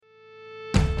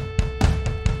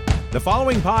The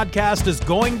following podcast is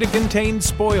going to contain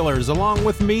spoilers, along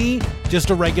with me, just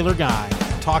a regular guy,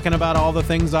 talking about all the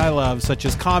things I love, such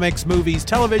as comics, movies,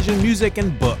 television, music,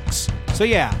 and books. So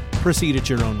yeah, proceed at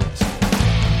your own risk.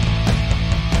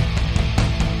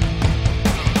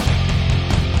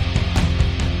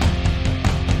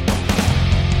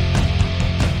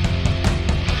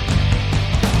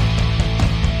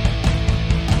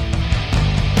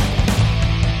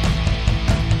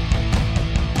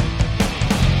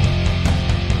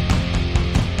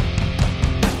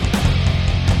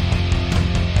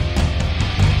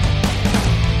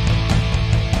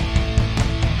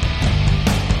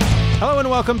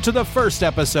 Welcome to the first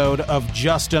episode of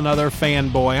Just Another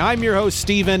Fanboy. I'm your host,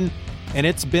 Steven, and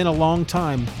it's been a long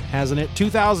time, hasn't it?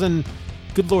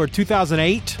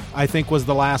 2008, I think, was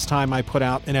the last time I put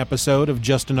out an episode of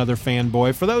Just Another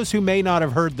Fanboy. For those who may not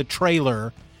have heard the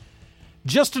trailer,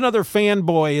 Just Another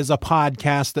Fanboy is a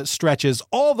podcast that stretches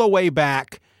all the way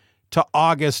back to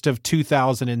August of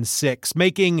 2006,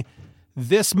 making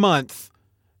this month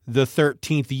the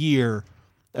 13th year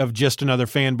of Just Another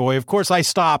Fanboy. Of course, I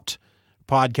stopped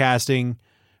podcasting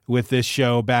with this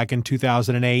show back in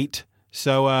 2008.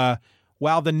 So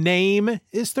while the name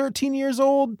is 13 years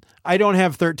old, I don't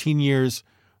have 13 years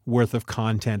worth of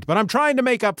content, but I'm trying to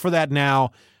make up for that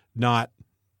now. Not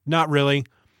really.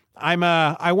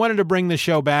 I wanted to bring the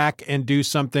show back and do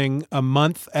something a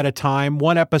month at a time,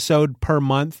 one episode per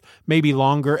month, maybe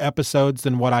longer episodes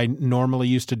than what I normally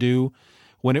used to do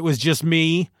when it was just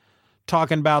me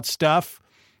talking about stuff.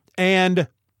 And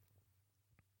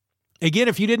again,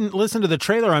 if you didn't listen to the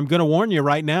trailer, I'm going to warn you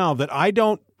right now that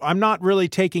I'm not really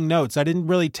taking notes. I didn't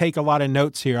really take a lot of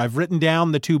notes here. I've written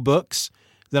down the two books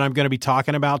that I'm going to be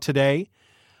talking about today.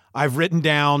 I've written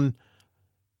down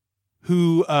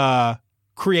who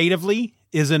creatively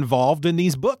is involved in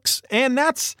these books, and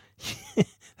that's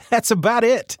about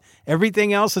it.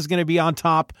 Everything else is going to be on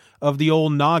top of the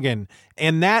old noggin,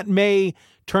 and that may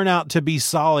turn out to be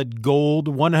solid gold,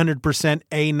 100%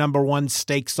 A number one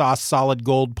steak sauce solid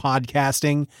gold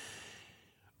podcasting,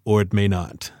 or it may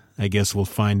not. I guess we'll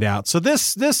find out. So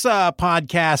this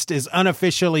podcast is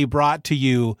unofficially brought to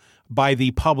you by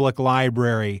the Public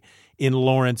Library in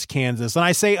Lawrence, Kansas. And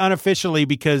I say unofficially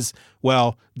because,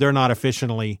 well, they're not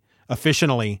officially,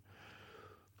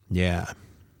 yeah,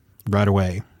 right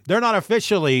away. They're not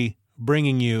officially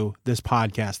bringing you this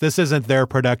podcast. This isn't their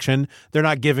production. They're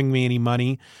not giving me any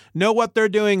money. No, what they're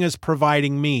doing is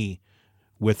providing me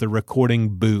with a recording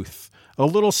booth, a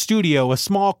little studio, a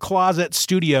small closet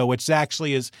studio, which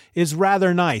actually is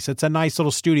rather nice. It's a nice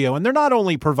little studio. And they're not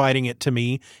only providing it to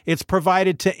me, it's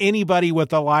provided to anybody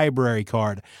with a library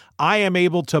card. I am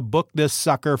able to book this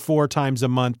sucker 4 times a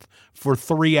month for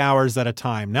 3 hours at a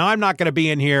time. Now, I'm not going to be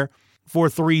in here for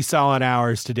 3 solid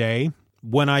hours today.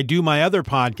 When I do my other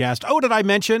podcast, did I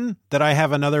mention that I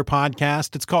have another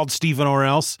podcast? It's called Steven or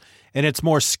Else, and it's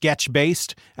more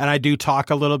sketch-based, and I do talk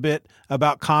a little bit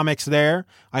about comics there.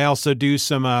 I also do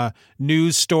some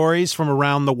news stories from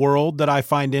around the world that I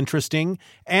find interesting,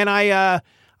 and I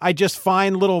just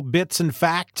find little bits and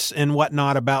facts and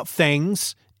whatnot about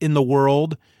things in the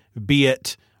world, be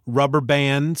it rubber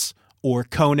bands or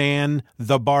Conan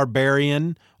the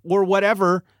Barbarian or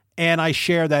whatever, and I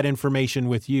share that information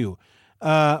with you.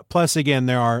 Plus, again,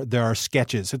 there are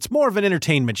sketches. It's more of an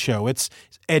entertainment show. It's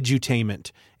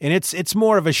edutainment, and it's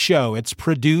more of a show. It's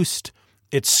produced,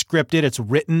 it's scripted, it's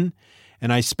written,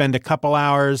 and I spend a couple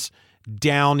hours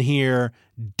down here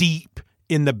deep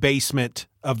in the basement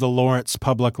of the Lawrence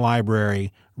Public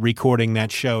Library recording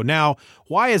that show. Now,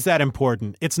 why is that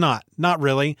important? It's not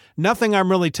really. Nothing I'm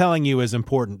really telling you is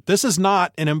important. This is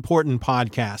not an important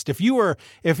podcast. If you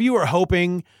were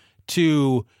hoping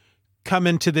to come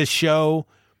into this show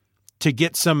to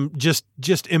get some just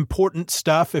important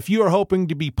stuff, if you are hoping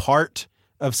to be part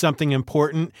of something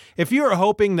important, if you are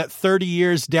hoping that 30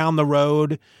 years down the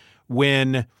road,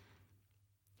 when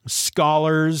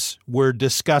scholars were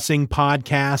discussing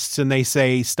podcasts and they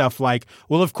say stuff like,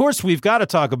 well, of course we've got to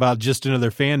talk about Just Another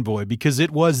Fanboy because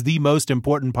it was the most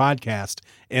important podcast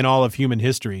in all of human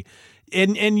history,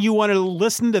 and you want to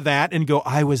listen to that and go,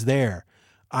 I was there.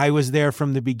 I was there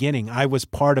from the beginning. I was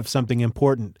part of something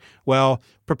important. Well,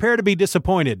 prepare to be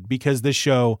disappointed because this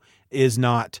show is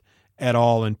not at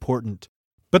all important.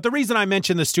 But the reason I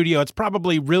mention the studio, it's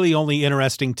probably really only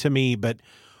interesting to me, but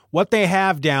what they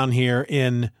have down here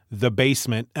in the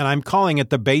basement, and I'm calling it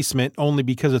the basement only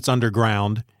because it's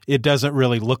underground. It doesn't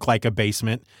really look like a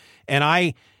basement. And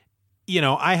I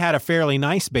had a fairly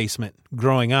nice basement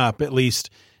growing up, at least,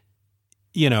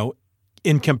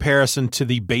 in comparison to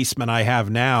the basement I have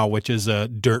now, which is a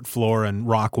dirt floor and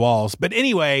rock walls. But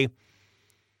anyway,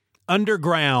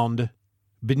 underground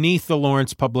beneath the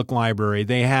Lawrence Public Library.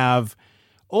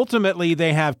 Ultimately,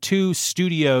 they have 2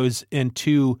 studios and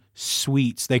 2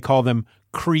 suites. They call them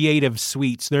creative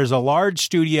suites. There's a large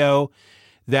studio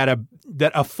that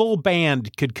a full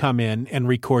band could come in and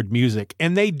record music,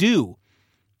 and they do.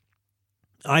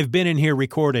 I've been in here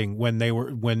recording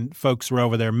when folks were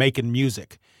over there making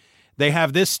music. They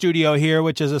have this studio here,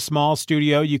 which is a small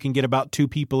studio. You can get about 2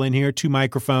 people in here, 2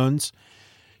 microphones,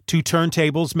 2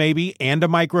 turntables maybe, and a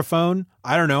microphone.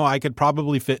 I don't know. I could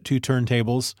probably fit 2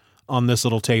 turntables on this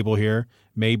little table here.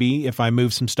 Maybe if I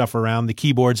move some stuff around, the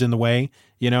keyboard's in the way,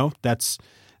 that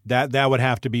would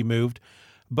have to be moved.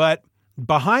 But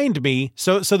behind me,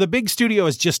 so the big studio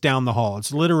is just down the hall.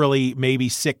 It's literally maybe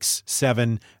 6,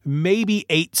 7, maybe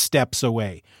 8 steps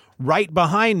away. Right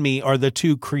behind me are the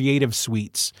 2 creative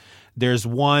suites. There's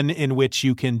one in which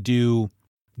you can do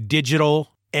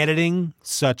digital editing,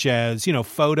 such as,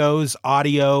 photos,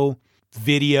 audio,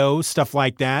 video, stuff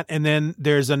like that. And then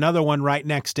there's another one right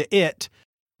next to it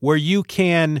where you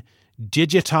can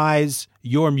digitize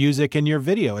your music and your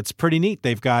video. It's pretty neat.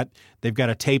 They've got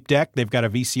a tape deck, they've got a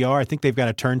VCR, I think they've got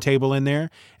a turntable in there,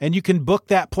 and you can book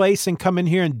that place and come in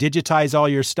here and digitize all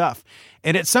your stuff.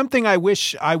 And it's something I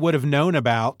wish I would have known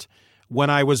about when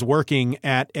I was working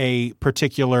at a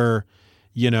particular,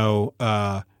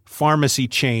 pharmacy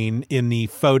chain in the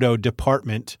photo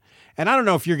department. And I don't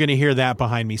know if you're going to hear that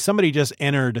behind me. Somebody just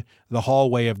entered the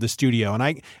hallway of the studio.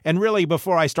 And really,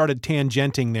 before I started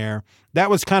tangenting there, that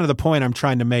was kind of the point I'm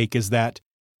trying to make, is that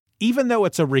even though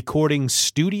it's a recording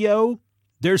studio,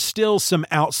 there's still some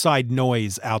outside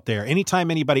noise out there. Anytime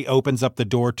anybody opens up the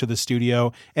door to the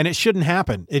studio, and it shouldn't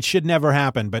happen. It should never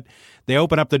happen, but they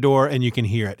open up the door and you can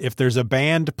hear it. If there's a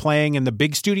band playing in the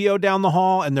big studio down the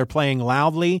hall and they're playing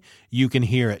loudly, you can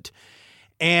hear it.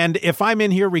 And if I'm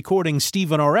in here recording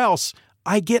Stephen or Else,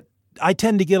 I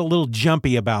tend to get a little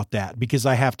jumpy about that because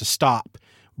I have to stop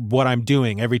what I'm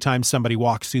doing every time somebody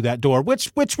walks through that door,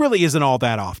 which really isn't all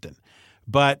that often.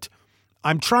 But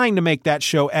I'm trying to make that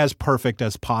show as perfect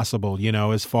as possible,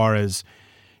 as far as,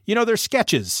 they're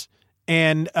sketches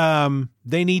and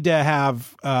they need to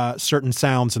have certain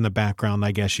sounds in the background,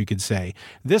 I guess you could say.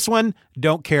 This one,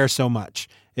 don't care so much.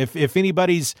 If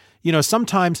anybody's,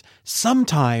 sometimes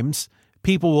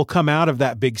people will come out of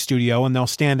that big studio and they'll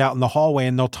stand out in the hallway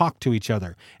and they'll talk to each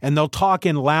other and they'll talk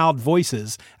in loud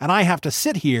voices. And I have to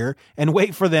sit here and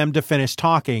wait for them to finish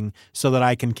talking so that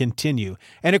I can continue.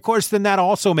 And of course, then that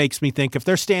also makes me think if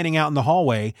they're standing out in the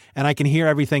hallway and I can hear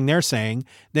everything they're saying,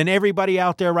 then everybody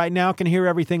out there right now can hear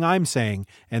everything I'm saying.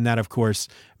 And that, of course,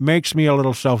 makes me a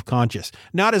little self-conscious.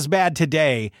 Not as bad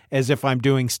today as if I'm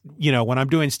doing, when I'm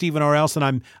doing Stephen or Else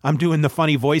and I'm doing the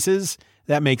funny voices.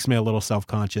 That makes me a little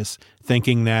self-conscious,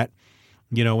 thinking that,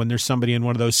 when there's somebody in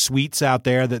one of those suites out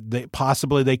there that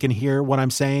possibly they can hear what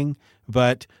I'm saying.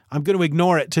 But I'm going to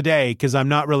ignore it today because I'm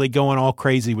not really going all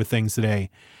crazy with things today.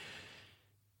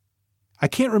 I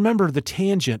can't remember the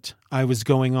tangent I was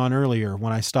going on earlier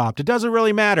when I stopped. It doesn't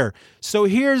really matter. So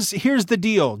here's the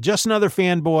deal. Just Another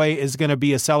Fanboy is going to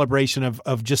be a celebration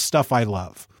of just stuff I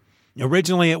love.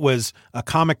 Originally, it was a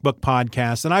comic book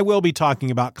podcast, and I will be talking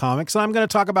about comics, and I'm going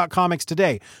to talk about comics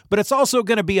today. But it's also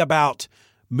going to be about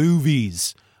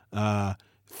movies,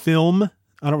 film.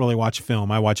 I don't really watch film.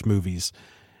 I watch movies.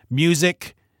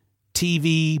 Music,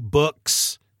 TV,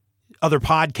 books, other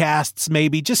podcasts,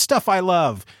 maybe. Just stuff I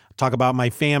love. Talk about my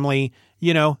family,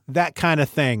 that kind of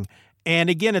thing. And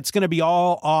again, it's going to be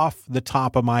all off the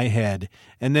top of my head.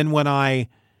 And then when I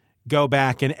go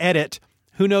back and edit,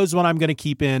 who knows what I'm going to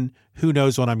keep in? Who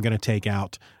knows what I'm going to take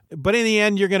out? But in the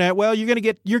end, you're going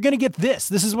to get this.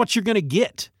 This is what you're going to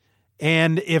get.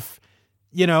 And if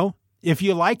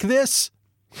you like this,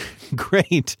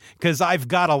 great, because I've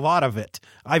got a lot of it.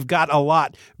 I've got a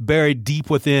lot buried deep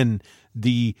within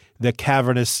the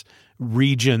cavernous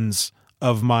regions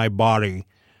of my body.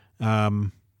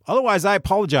 Otherwise, I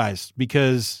apologize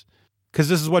because this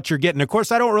is what you're getting. Of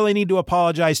course, I don't really need to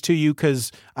apologize to you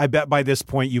because I bet by this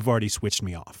point you've already switched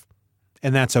me off.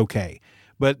 And that's okay.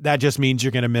 But that just means you're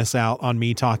going to miss out on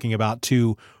me talking about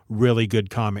 2 really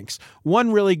good comics.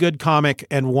 One really good comic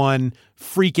and one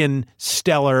freaking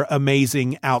stellar,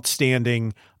 amazing,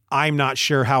 outstanding, I'm not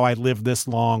sure how I lived this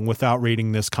long without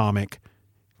reading this comic.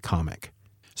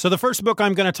 So the first book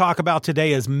I'm going to talk about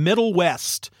today is Middle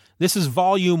West. This is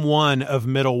volume 1 of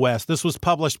Middle West. This was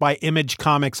published by Image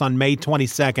Comics on May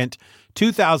 22nd,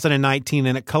 2019,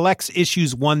 and it collects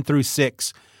issues 1 through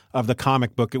 6 of the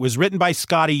comic book. It was written by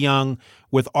Scotty Young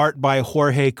with art by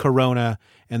Jorge Corona,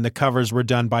 and the covers were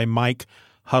done by Mike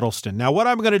Huddleston. Now, what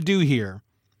I'm going to do here,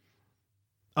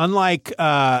 unlike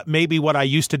maybe what I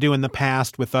used to do in the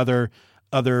past with other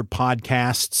other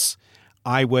podcasts,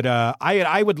 I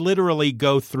would literally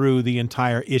go through the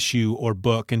entire issue or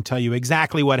book and tell you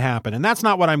exactly what happened. And that's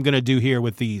not what I'm going to do here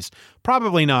with these.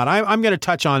 Probably not. I'm going to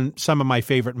touch on some of my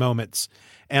favorite moments,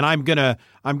 and I'm going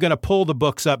to pull the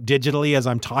books up digitally as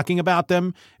I'm talking about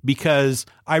them, because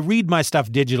I read my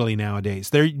stuff digitally nowadays.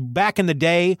 Back in the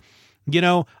day,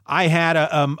 I had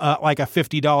like a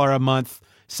 $50 a month,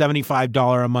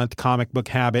 $75 a month comic book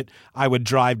habit. I would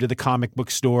drive to the comic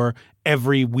book store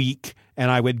every week, and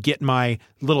I would get my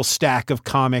little stack of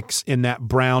comics in that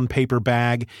brown paper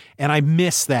bag. And I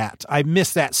miss that. I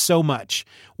miss that so much.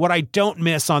 What I don't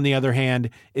miss, on the other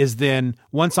hand, is then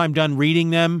once I'm done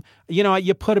reading them,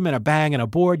 you put them in a bag and a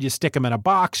board, you stick them in a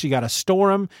box, you got to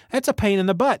store them. That's a pain in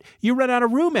the butt. You run out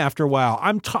of room after a while.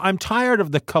 I'm tired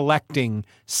of the collecting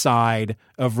side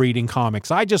of reading comics.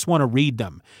 I just want to read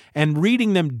them. And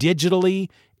reading them digitally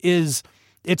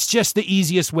it's just the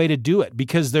easiest way to do it,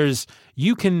 because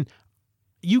you can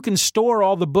store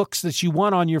all the books that you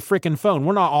want on your freaking phone.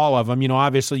 Well, not all of them.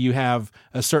 Obviously you have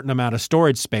a certain amount of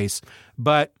storage space,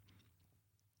 but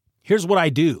here's what I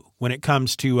do when it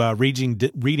comes to reading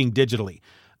digitally.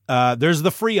 There's the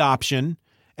free option,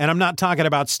 and I'm not talking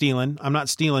about stealing. I'm not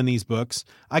stealing these books.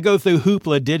 I go through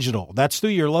Hoopla Digital. That's through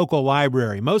your local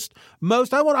library. I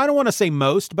don't want to say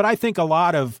most, but I think a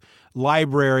lot of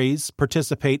libraries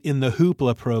participate in the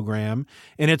Hoopla program,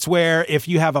 and it's where if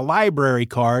you have a library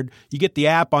card, you get the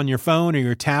app on your phone or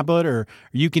your tablet, or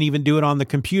you can even do it on the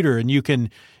computer, and you can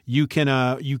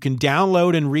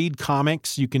download and read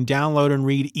comics. You can download and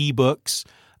read ebooks.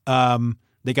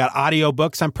 They got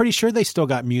audiobooks. I'm pretty sure they still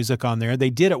got music on there. They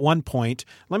did at one point.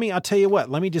 I'll tell you what,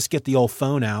 let me just get the old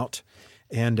phone out,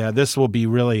 and this will be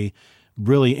really,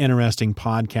 really interesting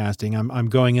podcasting. I'm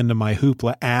going into my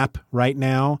Hoopla app right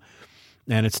now,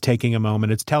 and it's taking a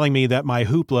moment. It's telling me that my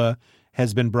Hoopla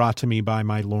has been brought to me by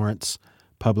my Lawrence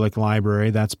Public Library.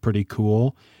 That's pretty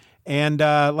cool. And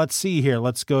let's see here.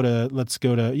 Let's go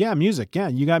to music. Yeah,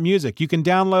 you got music. You can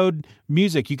download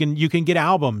music. You can get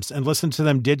albums and listen to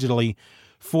them digitally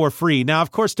for free. Now,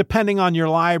 of course, depending on your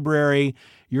library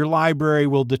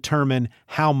will determine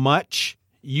how much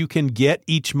you can get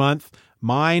each month.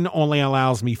 Mine only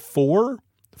allows me four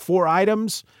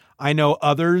items. I know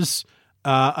others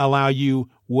allow you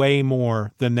way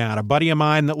more than that. A buddy of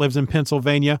mine that lives in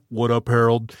Pennsylvania, what up,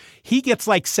 Harold? He gets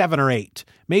like 7 or 8,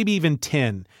 maybe even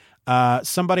 10.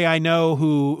 Somebody I know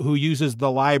who uses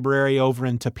the library over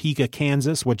in Topeka,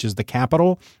 Kansas, which is the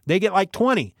capital, they get like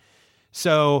 20.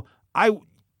 So I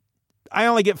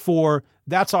only get 4.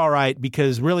 That's all right,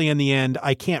 because really in the end,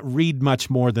 I can't read much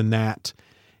more than that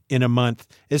in a month,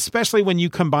 especially when you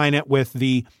combine it with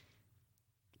the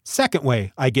second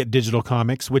way I get digital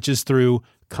comics, which is through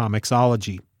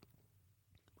Comixology.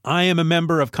 I am a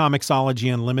member of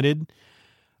Comixology Unlimited.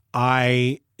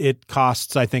 It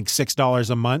costs, I think, $6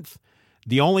 a month.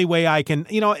 The only way I can,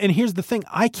 and here's the thing,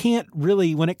 I can't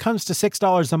really, when it comes to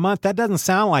 $6 a month, that doesn't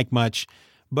sound like much,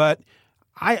 but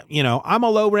I'm a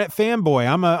low rent fanboy.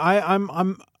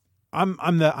 I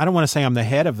don't want to say I'm the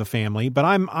head of the family, but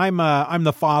I'm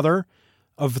the father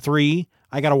of 3.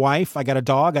 I got a wife, I got a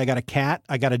dog, I got a cat,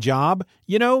 I got a job.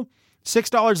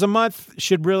 $6 a month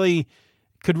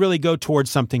could really go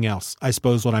towards something else, I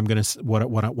suppose, what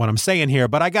I'm saying here.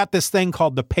 But I got this thing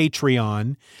called the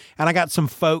Patreon, and I got some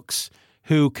folks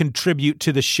who contribute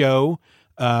to the show,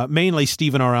 mainly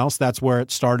Stephen R. Else. That's where it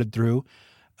started through.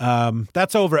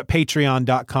 That's over at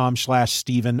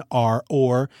patreon.com/Stephen R.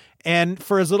 Orr. And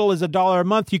for as little as $1 a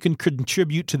month, you can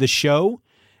contribute to the show,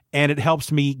 and it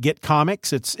helps me get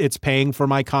comics. It's paying for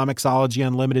my Comixology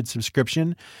Unlimited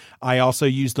subscription. I also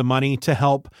use the money to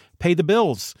help pay the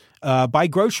bills, buy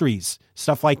groceries,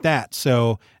 stuff like that.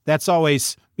 So that's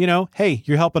always, hey,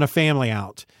 you're helping a family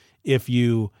out if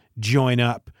you join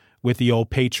up with the old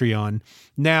Patreon.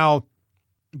 Now,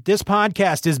 this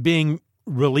podcast is being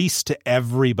released to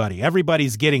everybody.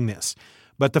 Everybody's getting this.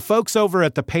 But the folks over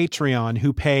at the Patreon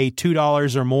who pay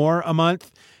 $2 or more a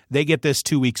month, they get this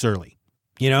 2 weeks early.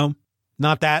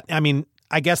 Not that,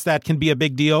 I guess that can be a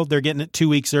big deal. They're getting it 2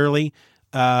 weeks early.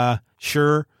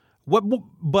 Sure.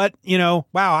 But wow,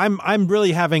 I'm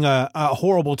really having a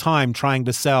horrible time trying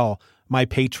to sell my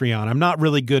Patreon. I'm not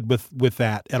really good with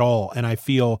that at all. And I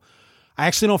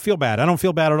actually don't feel bad. I don't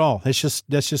feel bad at all. That's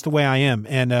just the way I am.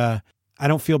 And, I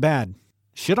don't feel bad.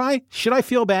 Should I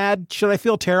feel bad? Should I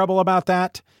feel terrible about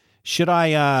that? Should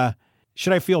I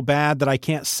feel bad that I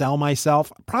can't sell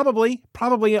myself? Probably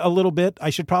a little bit. I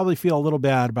should probably feel a little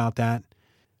bad about that.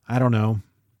 I don't know.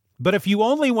 But if you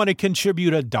only want to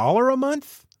contribute $1 a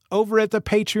month over at the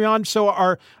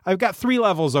Patreon, I've got 3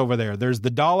 levels over there. There's the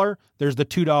 $1, there's the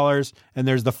 $2, and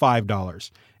there's the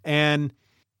 $5. And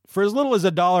For as little as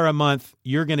 $1 a month,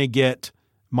 you're going to get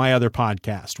my other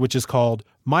podcast, which is called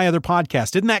My Other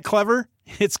Podcast. Isn't that clever?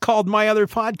 It's called My Other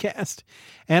Podcast.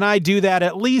 And I do that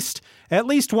at least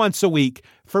once a week.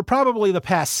 For probably the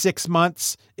past 6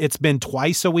 months, it's been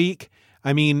twice a week.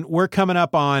 I mean, we're coming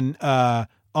up on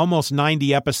almost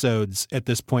 90 episodes at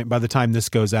this point. By the time this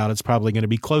goes out, it's probably going to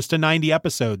be close to 90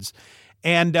 episodes.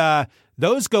 And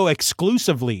those go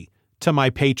exclusively to my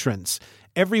patrons.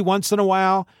 Every once in a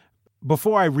while,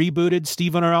 before I rebooted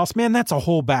Stephen or Else, man, that's a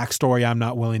whole backstory I'm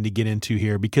not willing to get into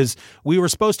here because we were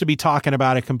supposed to be talking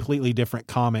about a completely different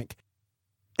comic.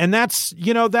 And that's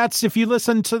if you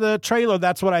listen to the trailer,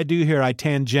 that's what I do here. I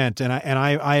tangent, and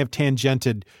I have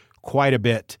tangented quite a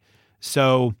bit.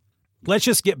 So let's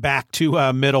just get back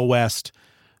to Middle West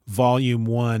Volume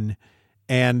 1.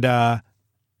 And the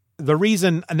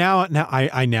reason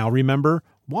I now remember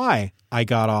why I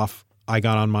got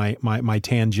on my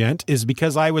tangent is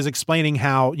because I was explaining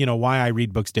how, why I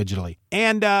read books digitally.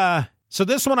 And so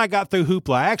this one I got through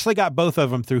Hoopla. I actually got both of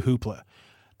them through Hoopla.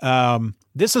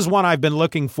 This is one I've been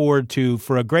looking forward to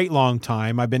for a great long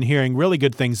time. I've been hearing really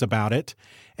good things about it.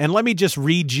 And let me just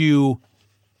read you,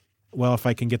 well, if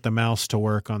I can get the mouse to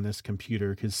work on this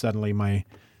computer, because suddenly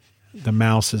the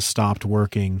mouse has stopped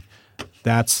working.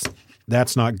 That's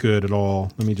not good at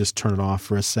all. Let me just turn it off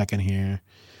for a second here.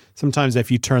 Sometimes if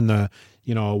you turn the,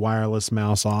 a wireless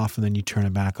mouse off and then you turn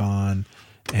it back on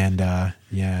and,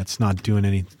 it's not doing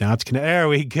anything. Now it's there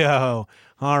we go.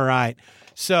 All right.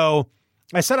 So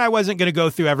I said I wasn't going to go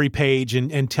through every page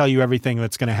and tell you everything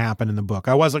that's going to happen in the book.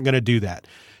 I wasn't going to do that.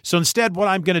 So instead, what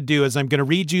I'm going to do is I'm going to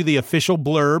read you the official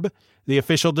blurb, the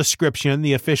official description,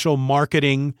 the official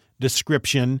marketing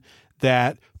description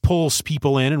that pulls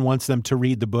people in and wants them to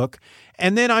read the book.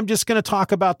 And then I'm just going to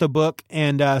talk about the book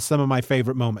and some of my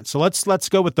favorite moments. So let's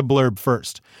go with the blurb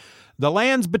first. The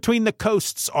lands between the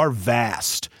coasts are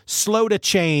vast, slow to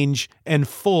change, and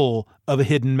full of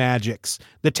hidden magics.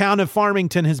 The town of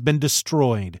Farmington has been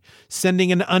destroyed,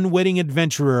 sending an unwitting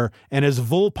adventurer and his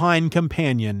vulpine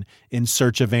companion in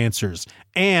search of answers,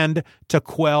 and to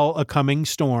quell a coming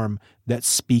storm that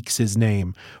speaks his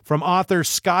name. From author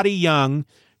Scotty Young,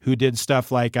 who did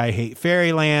stuff like I Hate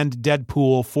Fairyland,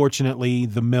 Deadpool, Fortunately,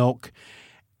 The Milk,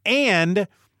 and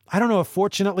I don't know if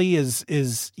fortunately is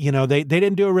they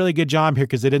didn't do a really good job here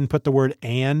because they didn't put the word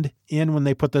and in when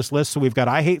they put this list. So we've got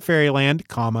I Hate Fairyland,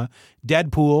 comma,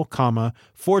 Deadpool, comma,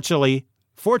 fortunately,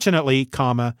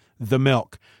 comma, The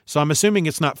Milk. So I'm assuming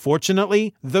it's not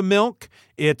fortunately The Milk,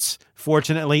 it's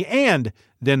fortunately and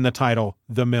then the title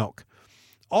The Milk.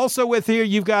 Also with here,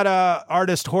 you've got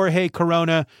artist Jorge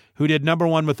Corona, who did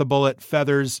 #1 with a Bullet,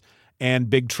 Feathers, and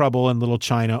Big Trouble in Little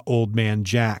China, Old Man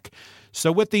Jack.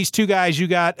 So with these two guys, you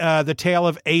got the tale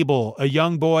of Abel, a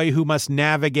young boy who must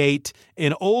navigate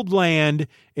an old land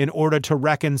in order to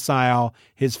reconcile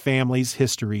his family's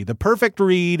history. The perfect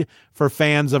read for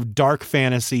fans of dark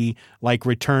fantasy like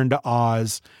Return to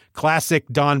Oz, classic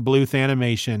Don Bluth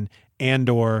animation,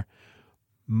 and/or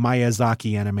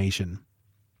Miyazaki animation.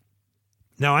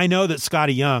 Now, I know that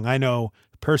Scotty Young, I don't know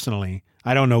personally,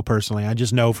 I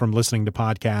just know from listening to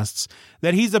podcasts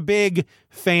that he's a big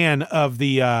fan of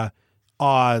the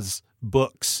Oz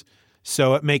books.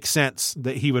 So it makes sense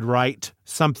that he would write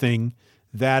something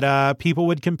that people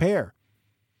would compare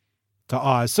to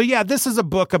Oz. So yeah, this is a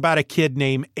book about a kid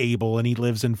named Abel, and he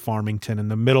lives in Farmington in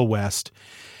the Middle West.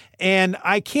 And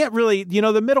I can't really,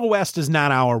 the Middle West is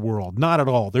not our world, not at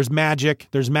all. There's magic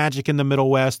in the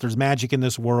Middle West. There's magic in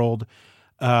this world.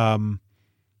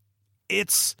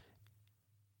 It's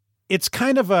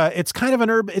kind of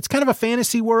a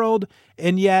fantasy world,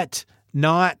 and yet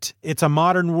not. It's a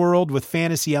modern world with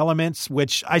fantasy elements,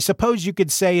 which I suppose you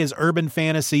could say is urban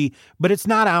fantasy, but it's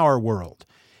not our world.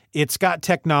 It's got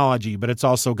technology, but it's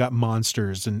also got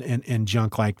monsters and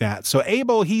junk like that. So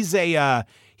Abel, he's a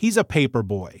paper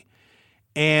boy,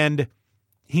 and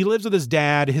he lives with his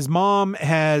dad. His mom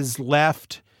has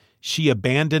left. She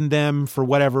abandoned them for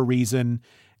whatever reason.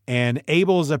 And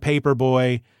Abel's a paper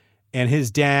boy, and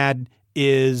his dad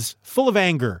is full of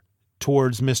anger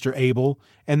towards Mr. Abel,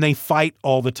 and they fight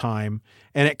all the time.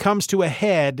 And it comes to a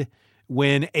head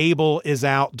when Abel is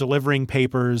out delivering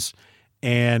papers,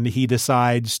 and he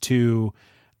decides to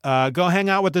go hang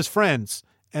out with his friends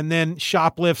and then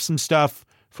shoplift some stuff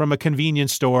from a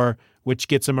convenience store, which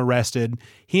gets him arrested.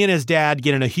 He and his dad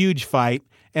get in a huge fight,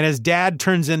 and his dad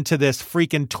turns into this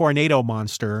freaking tornado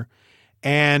monster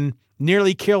and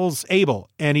nearly kills Abel,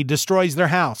 and he destroys their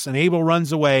house, and Abel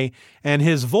runs away, and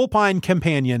his vulpine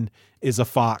companion is a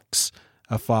fox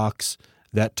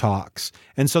that talks.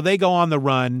 And so they go on the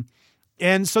run.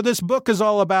 And so this book is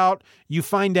all about, you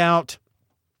find out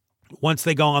once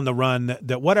they go on the run,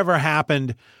 that whatever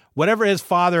happened, whatever his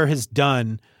father has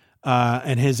done,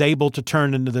 and is able to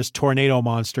turn into this tornado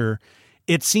monster,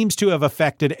 it seems to have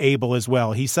affected Abel as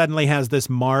well. He suddenly has this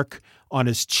mark on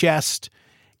his chest,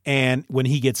 and when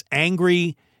he gets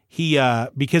angry,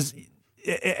 because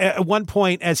at one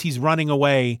point as he's running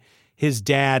away, his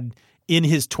dad, in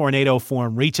his tornado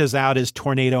form, reaches out his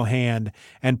tornado hand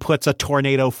and puts a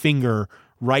tornado finger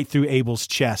right through Abel's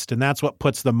chest, and that's what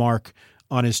puts the mark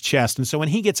on his chest. And so when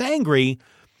he gets angry,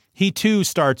 he too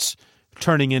starts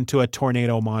turning into a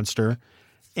tornado monster.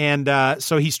 And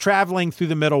so he's traveling through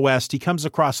the Middle West. He comes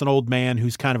across an old man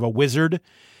who's kind of a wizard,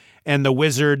 and the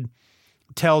wizard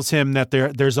tells him that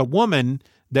there's a woman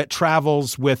that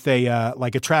travels with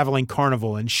a traveling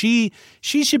carnival, and she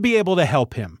should be able to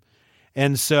help him.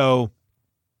 And so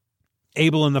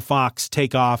Abel and the fox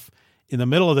take off in the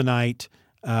middle of the night,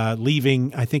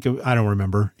 leaving. I don't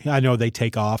remember. I know they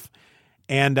take off,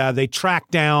 and they track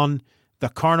down the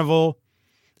carnival,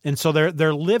 and so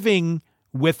they're living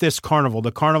with this carnival.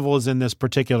 The carnival is in this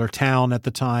particular town at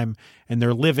the time, and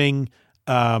they're living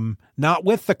not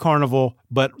with the carnival,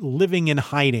 but living in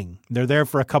hiding. They're there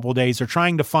for a couple of days. They're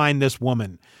trying to find this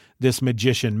woman, this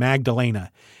magician,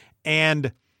 Magdalena.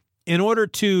 And in order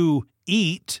to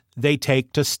eat, they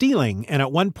take to stealing. And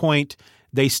at one point,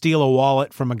 they steal a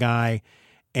wallet from a guy,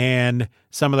 and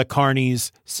some of the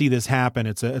carnies see this happen.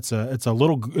 It's not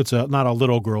a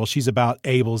little girl. She's about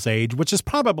Abel's age, which is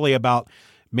probably about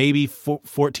maybe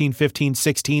 14, 15,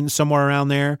 16, somewhere around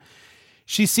there.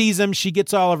 She sees him. She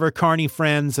gets all of her carny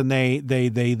friends, and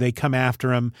they come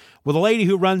after him. Well, the lady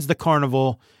who runs the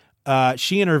carnival,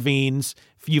 she intervenes.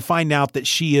 You find out that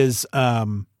she is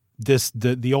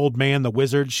the old man, the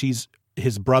wizard. She's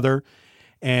his brother,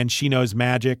 and she knows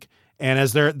magic. And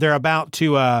as they're about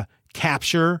to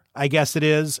capture, I guess it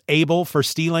is, Abel for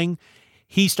stealing,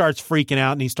 he starts freaking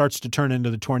out, and he starts to turn into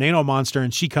the tornado monster,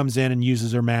 and she comes in and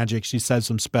uses her magic. She says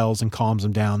some spells and calms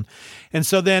him down. And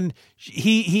so then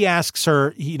he asks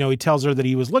her, he tells her that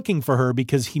he was looking for her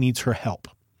because he needs her help.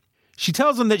 She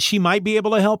tells him that she might be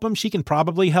able to help him. She can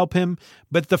probably help him.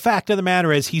 But the fact of the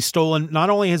matter is not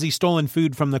only has he stolen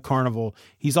food from the carnival,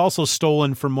 he's also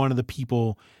stolen from one of the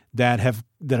people that have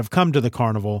come to the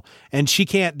carnival. And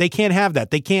they can't have that.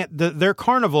 Their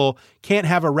carnival can't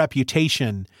have a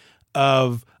reputation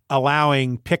of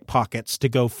allowing pickpockets to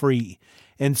go free.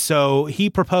 And so he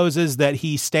proposes that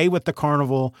he stay with the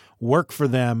carnival, work for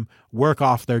them, work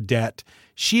off their debt.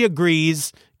 She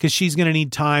agrees because she's going to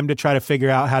need time to try to figure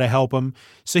out how to help him.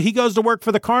 So he goes to work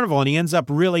for the carnival, and he ends up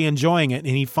really enjoying it,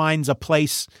 and he finds a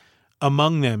place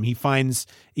among them. He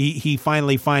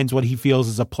finally finds what he feels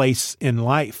is a place in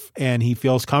life, and he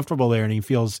feels comfortable there, and he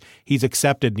feels he's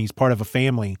accepted and he's part of a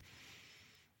family.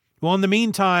 Well, in the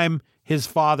meantime, his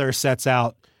father sets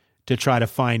out to try to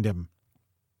find him.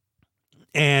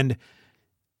 And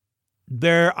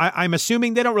I'm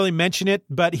assuming they don't really mention it,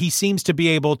 but he seems to be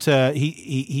able to,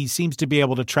 he seems to be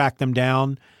able to track them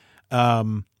down.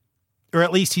 Or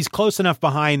at least he's close enough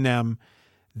behind them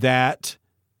that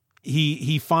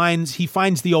he finds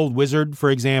the old wizard, for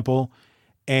example,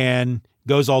 and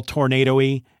goes all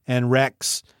tornado-y and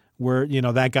wrecks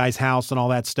that guy's house and all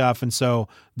that stuff. And so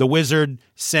the wizard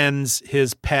sends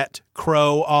his pet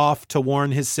crow off to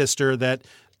warn his sister that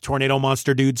tornado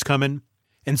monster dude's coming.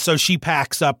 And so she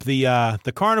packs up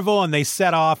the carnival, and they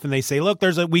set off, and they say, look,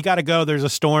 we got to go. There's a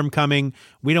storm coming.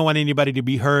 We don't want anybody to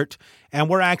be hurt. And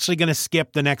we're actually going to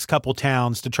skip the next couple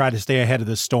towns to try to stay ahead of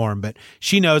the storm. But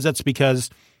she knows that's because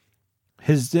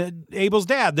Abel's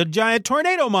dad, the giant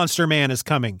tornado monster man, is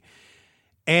coming.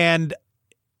 And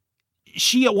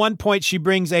she, at one point, she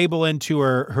brings Abel into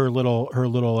her little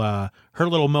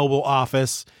mobile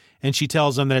office, and she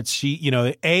tells him that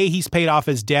he's paid off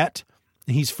his debt.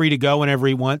 He's free to go whenever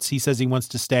he wants. He says he wants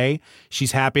to stay.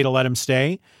 She's happy to let him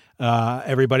stay.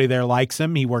 Everybody there likes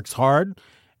him. He works hard,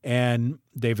 and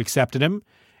they've accepted him.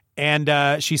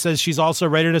 And she says she's also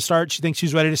ready to start. She thinks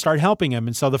she's ready to start helping him.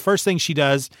 And so the first thing she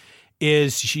does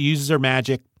is she uses her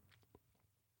magic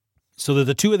so that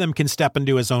the two of them can step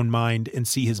into his own mind and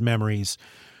see his memories,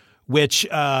 which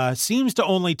seems to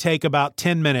only take about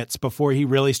 10 minutes before he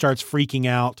really starts freaking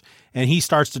out, and he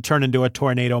starts to turn into a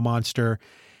tornado monster.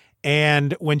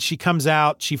 And when she comes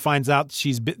out, she finds out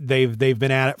they've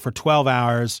been at it for 12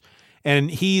 hours,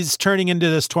 and he's turning into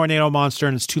this tornado monster,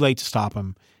 and it's too late to stop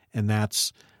him. And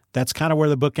that's kind of where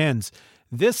the book ends.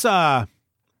 This was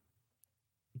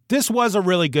a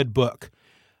really good book.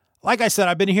 Like I said,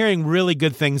 I've been hearing really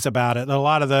good things about it. A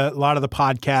lot of the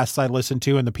podcasts I listen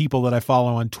to and the people that I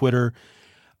follow on Twitter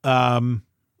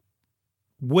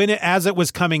as it was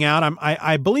coming out,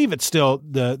 I believe it's still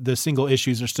the single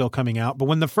issues are still coming out. But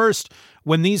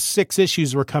when these 6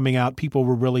 issues were coming out, people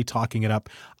were really talking it up.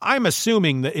 I'm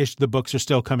assuming the books are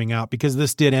still coming out because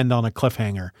this did end on a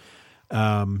cliffhanger.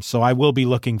 So I will be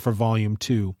looking for volume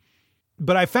 2.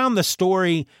 But I found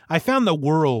the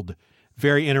world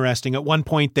very interesting. At one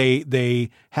point, they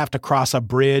have to cross a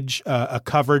bridge, a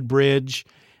covered bridge,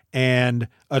 and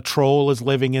a troll is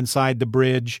living inside the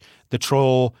bridge. The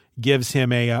troll gives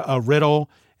him a riddle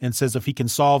and says if he can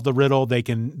solve the riddle, they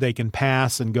can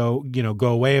pass and go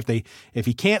away. If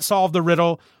he can't solve the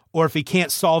riddle, or if he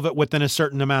can't solve it within a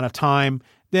certain amount of time,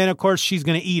 then of course she's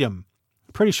going to eat him.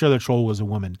 Pretty sure the troll was a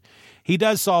woman. He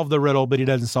does solve the riddle, but he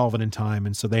doesn't solve it in time,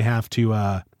 and so they have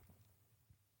to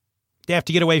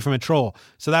get away from a troll.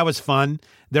 So that was fun.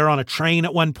 They're on a train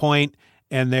at one point,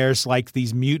 and there's like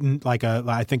these mutant,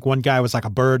 I think one guy was like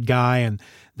a bird guy, and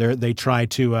they try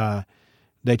to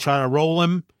roll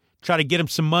him, try to get him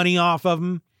some money off of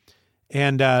him.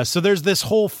 And so there's this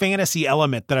whole fantasy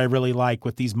element that I really like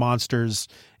with these monsters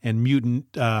and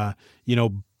mutant,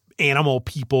 animal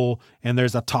people, and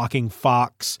there's a talking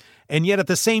fox. And yet at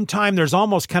the same time, there's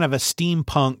almost kind of a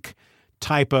steampunk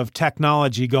type of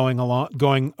technology going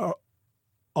along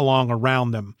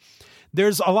around them.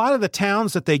 There's a lot of the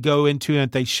towns that they go into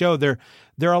and they show there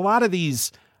are a lot of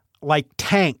these like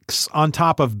tanks on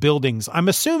top of buildings. I'm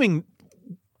assuming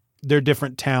they're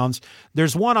different towns.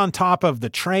 There's one on top of the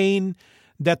train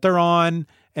that they're on,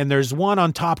 and there's one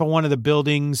on top of one of the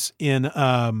buildings in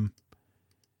at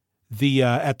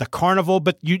the carnival.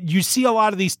 But you see a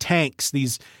lot of these tanks,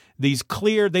 these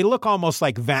clear, they look almost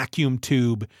like vacuum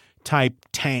tube type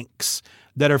tanks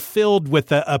that are filled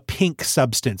with a pink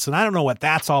substance. And I don't know what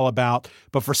that's all about,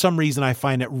 but for some reason I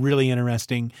find it really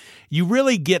interesting. You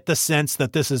really get the sense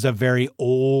that this is a very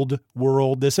old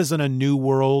world. This isn't a new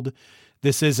world.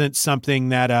 This isn't something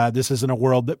that this isn't a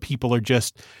world that people are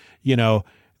just,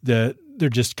 they're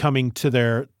just coming to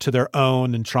their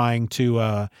own and trying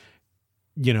to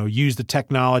use the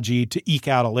technology to eke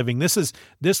out a living.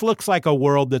 This looks like a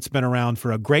world that's been around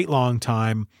for a great long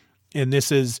time. And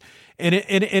this is, and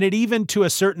it even to a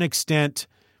certain extent,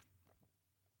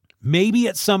 maybe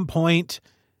at some point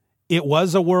it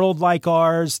was a world like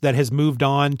ours that has moved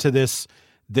on to this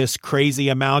crazy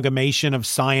amalgamation of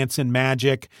science and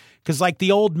magic. Cause like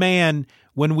the old man,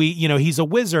 when he's a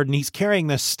wizard and he's carrying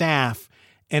this staff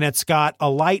and it's got a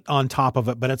light on top of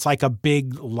it, but it's like a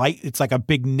big light. It's like a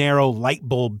big narrow light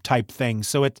bulb type thing.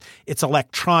 So it's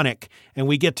electronic, and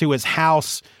we get to his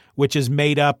house, which is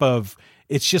made up of,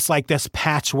 it's just like this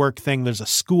patchwork thing. There's a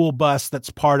school bus that's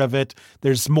part of it.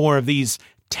 There's more of these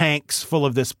tanks full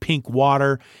of this pink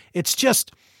water. It's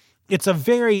a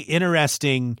very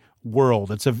interesting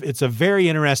world. It's a very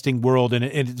interesting world, and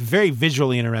it's very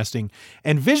visually interesting.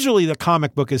 And visually, the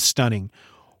comic book is stunning.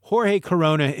 Jorge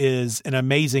Corona is an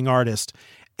amazing artist.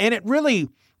 And it really,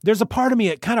 there's a part of me,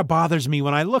 it kind of bothers me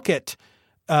when I look at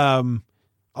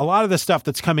a lot of the stuff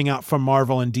that's coming out from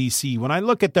Marvel and DC, when I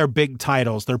look at their big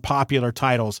titles, their popular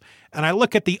titles, and I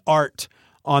look at the art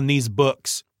on these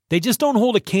books, they just don't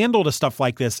hold a candle to stuff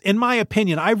like this. In my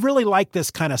opinion, I really like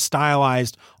this kind of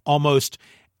stylized, almost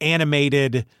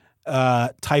animated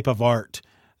type of art,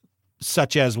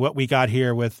 such as what we got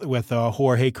here with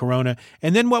Jorge Corona.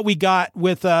 And then what we got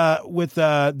with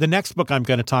the next book I'm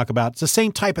going to talk about. It's the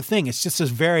same type of thing. It's just this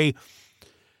very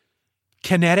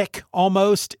kinetic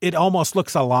almost. It almost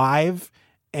looks alive.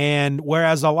 And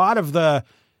whereas a lot of the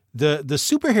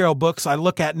superhero books I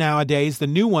look at nowadays, the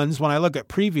new ones, when I look at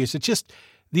previous, it's just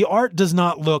the art does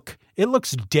not look, it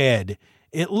looks dead.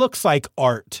 It looks like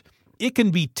art. It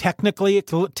can be it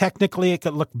can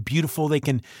look beautiful. They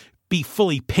can be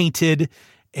fully painted.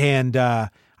 And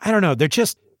I don't know. They're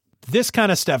just, this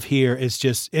kind of stuff here is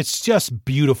just, it's just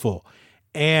beautiful.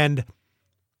 And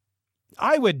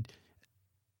I don't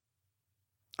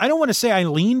want to say I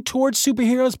lean towards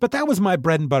superheroes, but that was my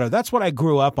bread and butter. That's what I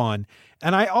grew up on.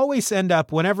 And I always end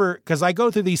up because I go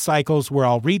through these cycles where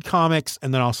I'll read comics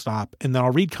and then I'll stop, and then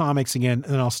I'll read comics again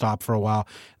and then I'll stop for a while.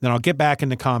 Then I'll get back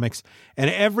into comics.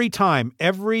 And every time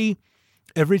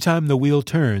the wheel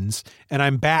turns and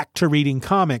I'm back to reading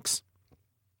comics,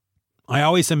 I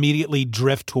always immediately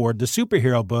drift toward the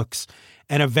superhero books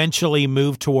and eventually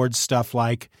move towards stuff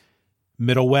like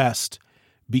Middle West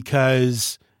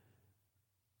because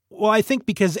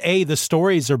the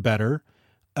stories are better.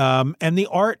 And the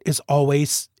art is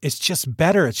always, it's just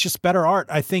better. It's just better art.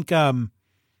 I think,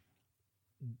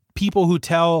 people who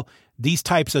tell these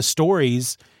types of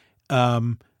stories,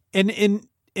 and in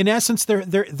essence,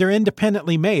 they're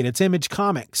independently made. It's Image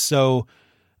Comics. So,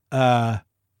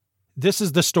 this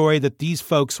is the story that these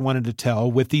folks wanted to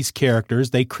tell with these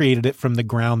characters. They created it from the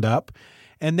ground up,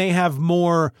 and they have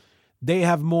more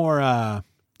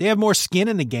skin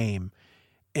in the game.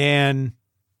 And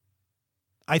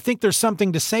I think there's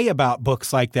something to say about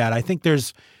books like that. I think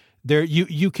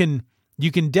you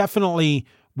can definitely,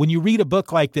 when you read a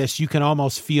book like this, you can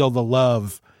almost feel the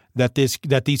love that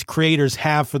these creators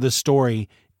have for the story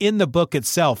in the book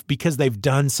itself, because they've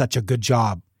done such a good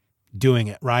job doing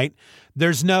it, right?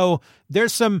 There's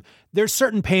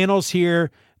certain panels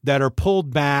here that are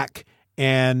pulled back,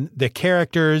 and the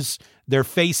characters, their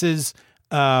faces,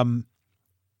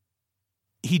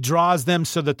 he draws them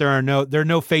so that there are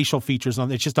no facial features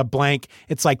on it. It's just a blank.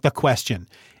 It's like the question.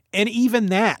 And even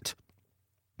that,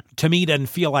 to me, doesn't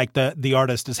feel like the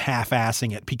artist is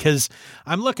half-assing it, because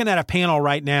I'm looking at a panel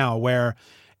right now where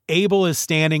Abel is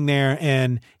standing there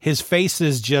and his face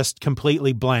is just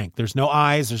completely blank. There's no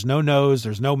eyes, there's no nose,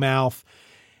 there's no mouth.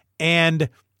 But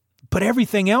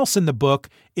everything else in the book,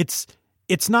 it's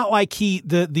not like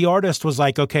the artist was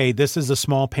like, okay, this is a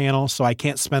small panel, so I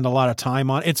can't spend a lot of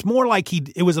time on it. It's more like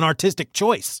it was an artistic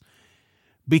choice,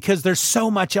 because there's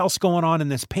so much else going on in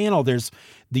this panel. There's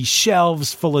these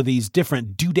shelves full of these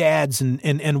different doodads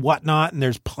and whatnot, and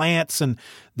there's plants, and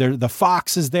the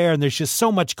fox is there, and there's just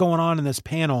so much going on in this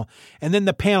panel. And then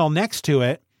the panel next to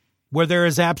it, where there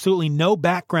is absolutely no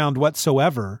background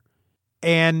whatsoever,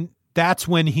 and that's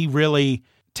when he really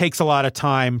takes a lot of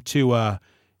time to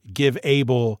give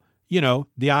Abel,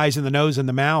 the eyes and the nose and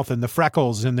the mouth and the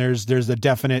freckles, and there's a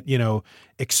definite,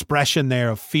 expression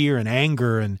there of fear and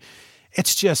anger, and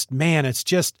it's just, man, it's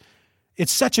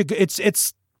such a good,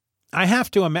 I have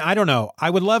to imagine, I don't know. I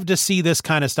would love to see this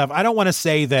kind of stuff. I don't want to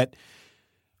say that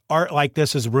art like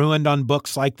this is ruined on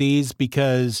books like these,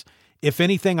 because if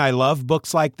anything, I love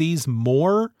books like these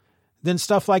more than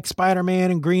stuff like Spider-Man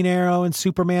and Green Arrow and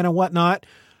Superman and whatnot.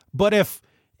 But if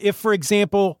for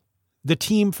example, the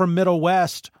team from Middle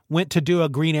West went to do a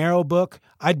Green Arrow book,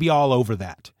 I'd be all over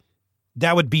that.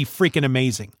 That would be freaking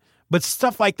amazing. But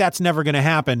stuff like that's never going to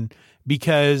happen,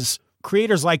 because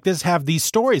creators like this have these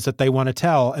stories that they want to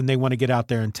tell, and they want to get out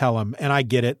there and tell them. And I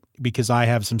get it, because I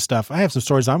have some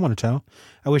stories I want to tell.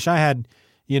 I wish I had,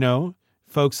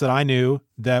 folks that I knew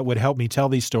that would help me tell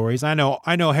these stories. I know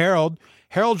Harold.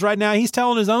 Harold's right now, he's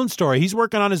telling his own story. He's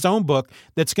working on his own book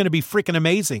that's going to be freaking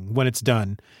amazing when it's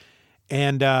done.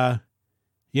 And, I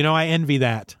envy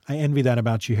that. I envy that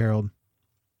about you, Harold.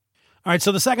 All right,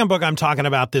 so the second book I'm talking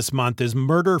about this month is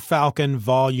Murder Falcon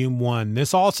Volume 1.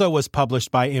 This also was published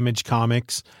by Image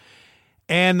Comics,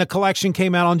 and the collection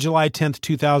came out on July 10th,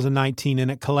 2019,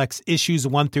 and it collects issues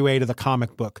 1 through 8 of the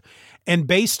comic book. And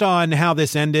based on how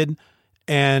this ended,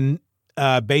 and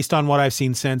based on what I've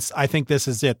seen since, I think this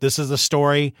is it. This is the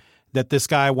story that this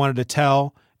guy wanted to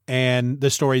tell, and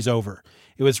the story's over.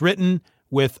 It was written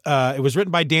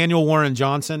by Daniel Warren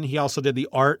Johnson. He also did the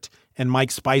art, and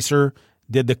Mike Spicer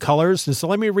did the colors. And so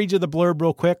let me read you the blurb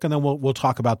real quick, and then we'll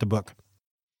talk about the book.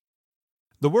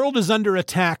 The world is under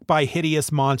attack by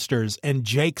hideous monsters, and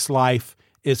Jake's life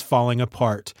is falling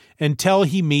apart until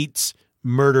he meets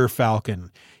Murder Falcon.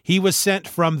 He was sent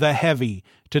from the heavy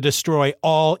to destroy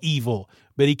all evil,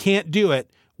 but he can't do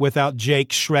it without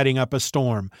Jake shredding up a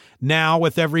storm. Now,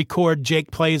 with every chord Jake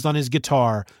plays on his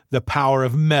guitar, the power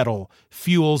of metal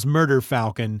fuels Murder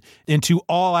Falcon into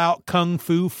all-out kung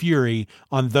fu fury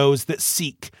on those that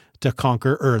seek to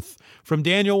conquer Earth. From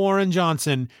Daniel Warren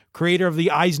Johnson, creator of the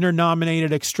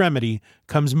Eisner-nominated Extremity,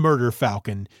 comes Murder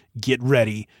Falcon. Get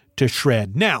ready to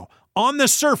shred. Now, on the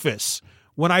surface,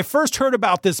 when I first heard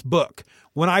about this book,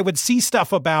 when I would see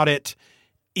stuff about it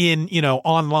in,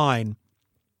 online,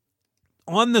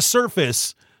 on the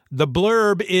surface, the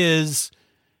blurb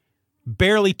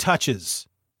barely touches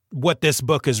what this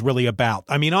book is really about.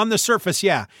 I mean, on the surface,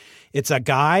 yeah, it's a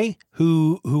guy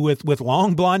who with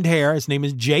long blonde hair. His name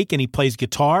is Jake, and he plays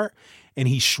guitar, and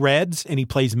he shreds, and he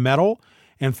plays metal.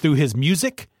 And through his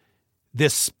music,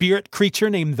 this spirit creature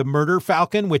named the Murder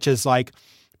Falcon, which is like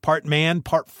part man,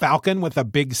 part falcon with a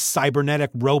big cybernetic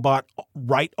robot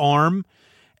right arm,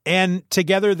 and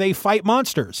together they fight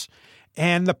monsters.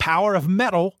 And the power of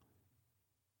metal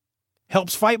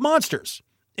helps fight monsters.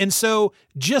 And so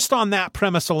just on that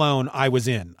premise alone, I was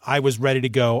in. I was ready to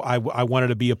go. I wanted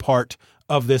to be a part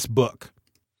of this book.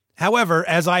 However,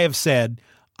 as I have said,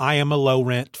 I am a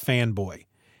low-rent fanboy.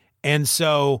 And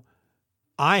so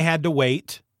I had to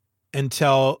wait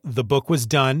until the book was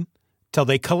done, till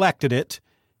they collected it,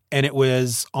 and it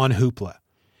was on Hoopla.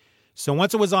 So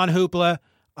once it was on Hoopla,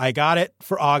 I got it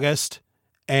for August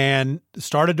and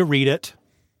started to read it.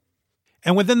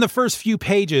 And within the first few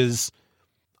pages,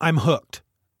 I'm hooked.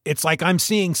 It's like I'm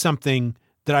seeing something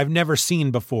that I've never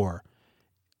seen before.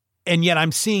 And yet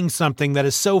I'm seeing something that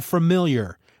is so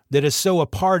familiar, that is so a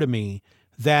part of me,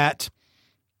 that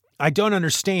I don't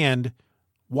understand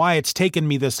why it's taken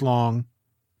me this long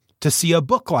to see a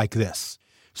book like this.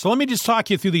 So let me just talk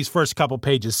you through these first couple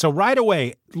pages. So right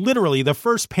away, literally the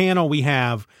first panel we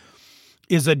have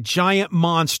is a giant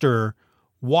monster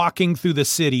walking through the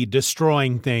city,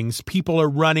 destroying things. People are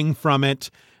running from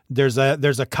it. There's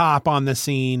a cop on the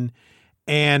scene,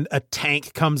 and a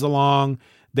tank comes along.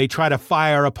 They try to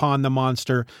fire upon the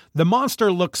monster. The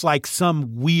monster looks like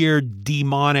some weird,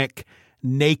 demonic,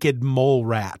 naked mole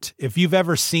rat. If you've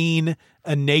ever seen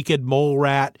a naked mole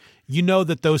rat, you know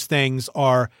that those things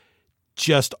are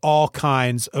just all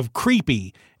kinds of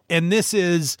creepy. And this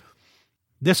is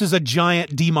a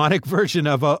giant demonic version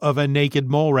of a naked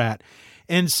mole rat.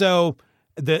 And so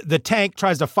the tank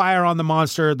tries to fire on the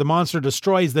monster. The monster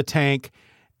destroys the tank,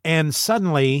 and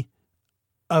suddenly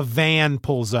a van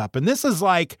pulls up. And this is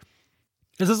like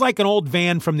an old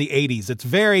van from the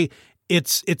 80s.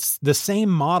 It's the same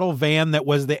model van that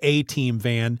was the A-Team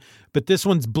van, but this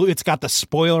one's blue. It's got the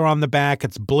spoiler on the back.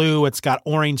 It's blue. It's got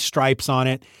orange stripes on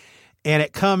it. And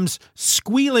it comes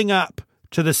squealing up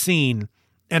to the scene,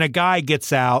 and a guy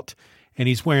gets out, and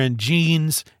he's wearing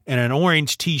jeans and an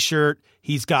orange t-shirt.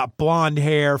 He's got blonde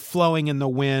hair flowing in the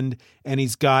wind, and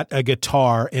he's got a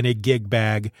guitar and a gig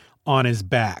bag on his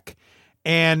back.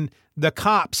 And the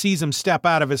cop sees him step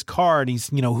out of his car, and he's,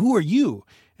 who are you?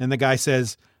 And the guy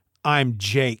says, I'm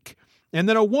Jake. And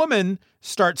then a woman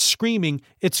starts screaming,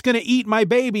 it's going to eat my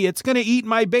baby. It's going to eat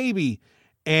my baby.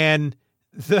 And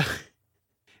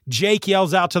Jake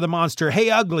yells out to the monster, hey,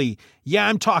 ugly. Yeah,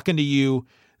 I'm talking to you.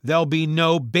 There'll be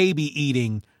no baby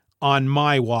eating on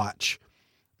my watch.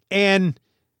 And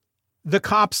the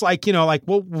cop's like,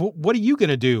 well, what are you going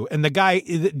to do? And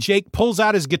Jake pulls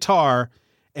out his guitar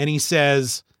and he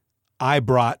says, I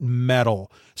brought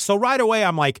metal. So right away,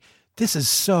 I'm like, this is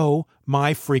so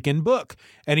my freaking book.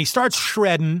 And he starts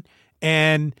shredding,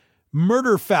 and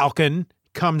Murder Falcon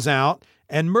comes out.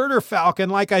 And Murder Falcon,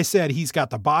 like I said, he's got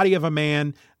the body of a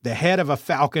man, the head of a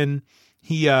falcon.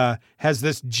 He has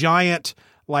this giant,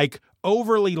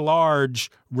 overly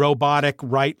large robotic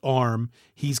right arm.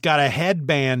 He's got a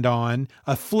headband on,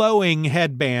 a flowing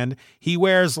headband. He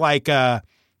wears a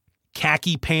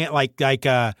khaki pant, like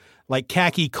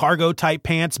khaki cargo type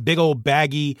pants, big old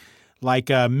baggy,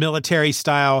 military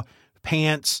style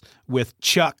pants with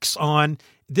chucks on.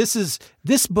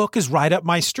 This book is right up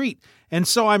my street. And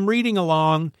so I'm reading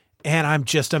along, and I'm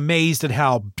just amazed at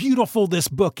how beautiful this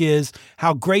book is,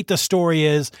 how great the story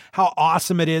is, how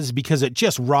awesome it is, because it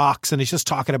just rocks, and it's just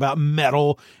talking about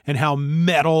metal and how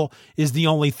metal is the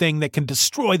only thing that can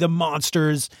destroy the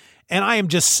monsters. And I am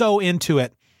just so into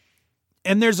it.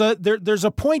 And there's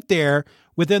a point there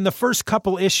within the first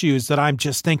couple issues that I'm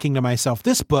just thinking to myself,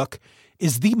 this book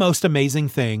is the most amazing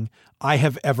thing I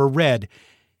have ever read.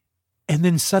 And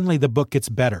then suddenly the book gets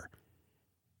better.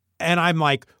 And I'm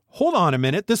like, hold on a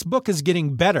minute, this book is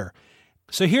getting better.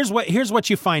 So here's what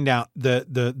you find out.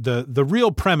 The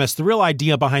real premise, the real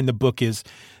idea behind the book is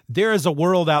there is a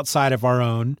world outside of our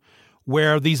own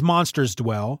where these monsters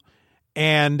dwell,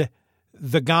 and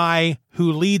the guy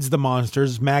who leads the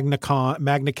monsters, Magna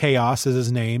Chaos is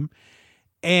his name,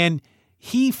 and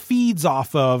he feeds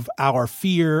off of our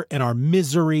fear and our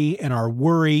misery and our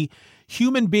worry.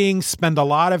 Human beings spend a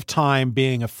lot of time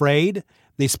being afraid.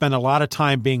 They spend a lot of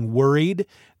time being worried.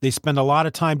 They spend a lot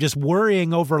of time just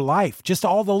worrying over life, just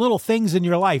all the little things in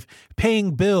your life,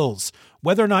 paying bills,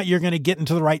 whether or not you're going to get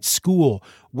into the right school,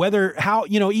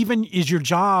 even is your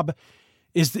job,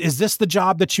 is this the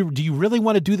job that do you really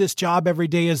want to do this job every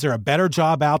day? Is there a better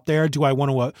job out there? Do I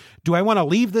want to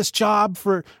leave this job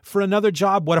for another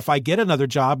job? What if I get another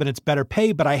job and it's better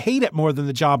pay, but I hate it more than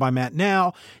the job I'm at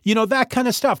now? That kind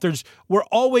of stuff. We're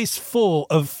always full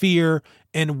of fear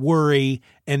and worry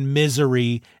and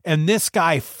misery, and this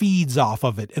guy feeds off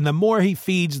of it. And the more he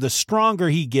feeds, the stronger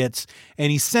he gets,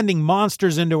 and he's sending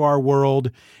monsters into our world,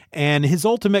 and his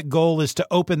ultimate goal is to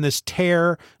open this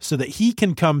tear so that he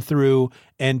can come through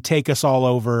and take us all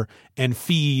over and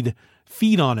feed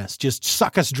on us, just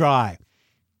suck us dry.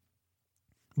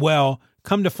 Well,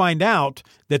 come to find out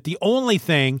that the only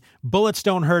thing, bullets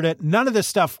don't hurt it, none of this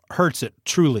stuff hurts it,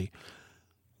 truly.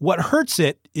 What hurts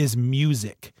it is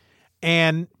music.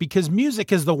 And because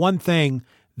music is the one thing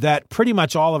that pretty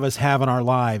much all of us have in our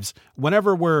lives,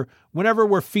 whenever we're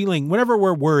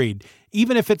worried,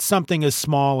 even if it's something as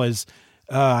small as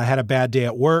I had a bad day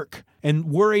at work, and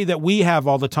worry that we have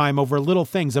all the time over little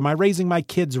things. Am I raising my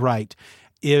kids right?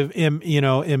 Am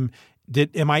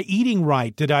I eating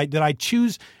right? Did I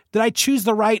choose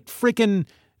the right freaking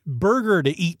burger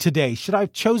to eat today? Should I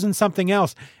have chosen something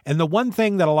else? And the one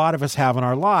thing that a lot of us have in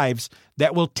our lives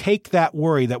that will take that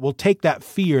worry, that will take that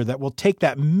fear, that will take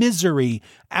that misery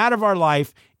out of our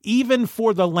life, even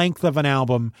for the length of an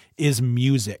album, is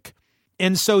music.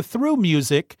 And so through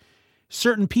music,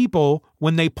 certain people,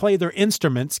 when they play their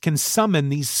instruments, can summon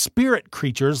these spirit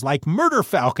creatures like Murder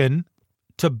Falcon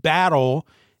to battle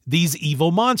these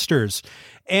evil monsters.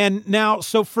 And now,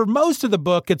 so for most of the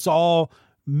book, it's all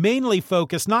mainly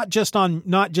focused not just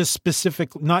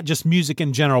music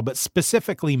in general, but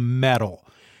specifically metal.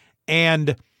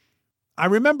 And I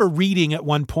remember reading at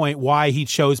one point why he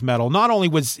chose metal. Not only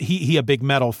was he a big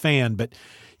metal fan, but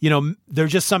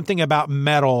there's just something about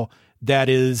metal that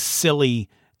is silly,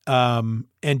 and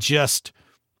just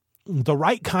the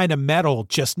right kind of metal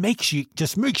just makes you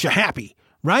happy,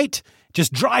 right?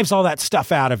 Just drives all that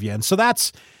stuff out of you. And so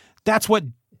that's what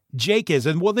Jake is.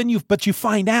 And well, then you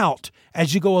find out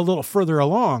as you go a little further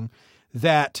along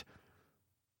that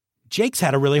Jake's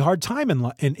had a really hard time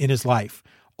in his life.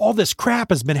 All this crap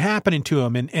has been happening to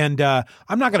him. And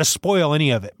I'm not going to spoil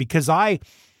any of it because I'm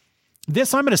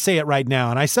going to say it right now.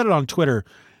 And I said it on Twitter.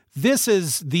 This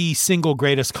is the single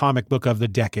greatest comic book of the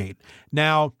decade.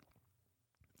 Now,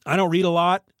 I don't read a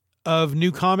lot of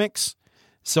new comics,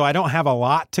 so I don't have a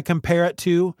lot to compare it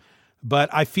to, but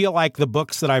I feel like the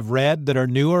books that I've read that are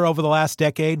newer over the last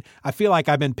decade, I feel like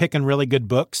I've been picking really good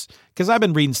books because I've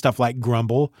been reading stuff like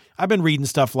Grumble. I've been reading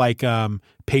stuff like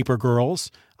Paper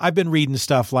Girls. I've been reading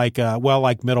stuff like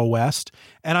Middle West,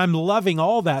 and I'm loving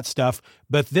all that stuff,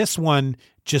 but this one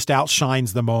just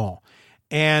outshines them all.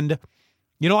 And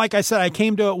like I said, I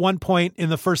came to at one point in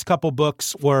the first couple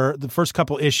books or the first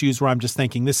couple issues where I'm just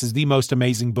thinking this is the most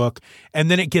amazing book. And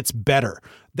then it gets better.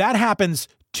 That happens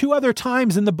 2 other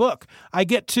times in the book. I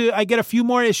get a few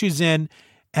more issues in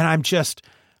and I'm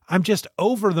just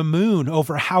over the moon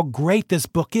over how great this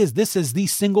book is. This is the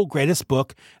single greatest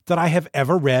book that I have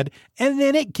ever read. And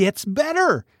then it gets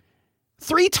better.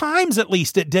 3 times at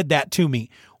least it did that to me.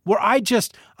 Where I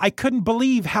couldn't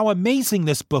believe how amazing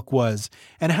this book was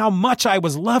and how much I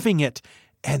was loving it.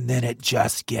 And then it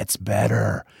just gets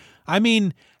better. I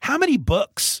mean, how many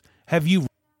books have you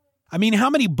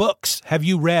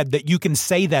read that you can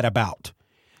say that about?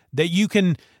 That you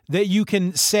can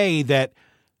say that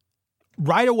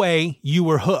right away you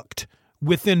were hooked.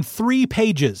 Within 3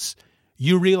 pages,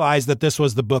 you realized that this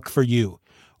was the book for you.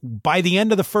 By the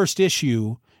end of the first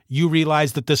issue, you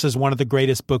realize that this is one of the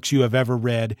greatest books you have ever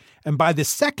read. And by the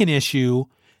second issue,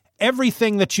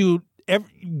 everything that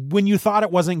when you thought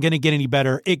it wasn't going to get any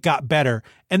better, it got better.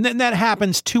 And then that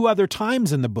happens 2 other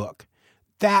times in the book.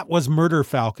 That was Murder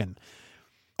Falcon.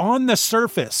 On the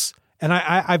surface, and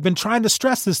I've been trying to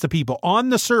stress this to people, on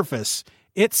the surface,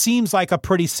 it seems like a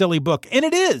pretty silly book. And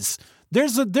it is.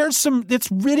 It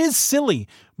is silly,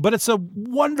 but it's a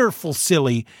wonderful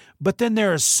silly. But then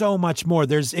there is so much more.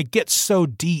 It gets so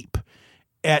deep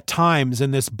at times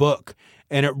in this book.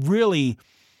 And it really,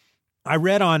 I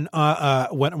read on,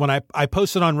 when I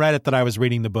posted on Reddit that I was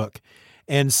reading the book,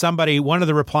 and one of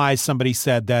the replies, somebody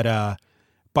said that,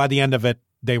 by the end of it,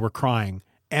 they were crying.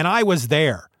 And I was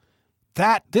there.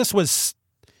 This was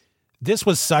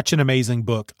such an amazing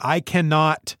book. I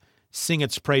cannot sing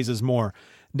its praises more.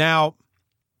 Now,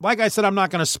 like I said, I'm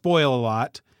not going to spoil a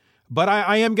lot, but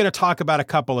I am going to talk about a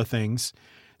couple of things.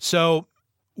 So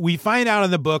we find out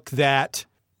in the book that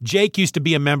Jake used to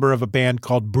be a member of a band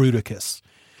called Bruticus.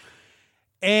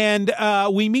 And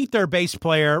we meet their bass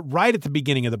player right at the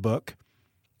beginning of the book,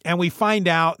 and we find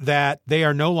out that they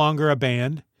are no longer a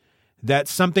band, that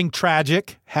something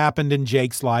tragic happened in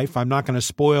Jake's life. I'm not going to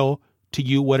spoil to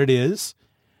you what it is.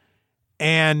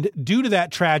 And due to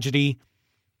that tragedy,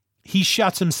 he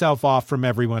shuts himself off from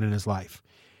everyone in his life.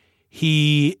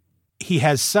 He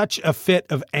has such a fit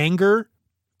of anger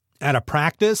at a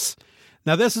practice.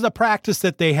 Now, this is a practice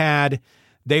that they had.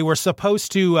 They were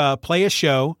supposed to play a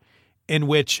show in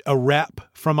which a rep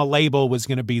from a label was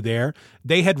going to be there.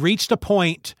 They had reached a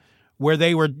point where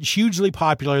they were hugely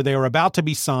popular. They were about to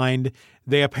be signed.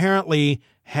 They apparently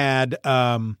had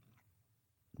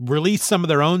released some of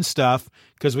their own stuff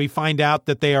because we find out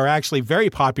that they are actually very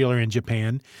popular in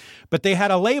Japan. But they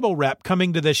had a label rep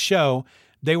coming to this show.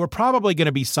 They were probably going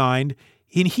to be signed,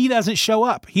 and he doesn't show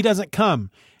up. He doesn't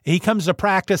come. He comes to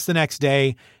practice the next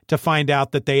day to find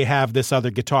out that they have this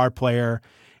other guitar player,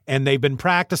 and they've been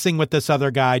practicing with this other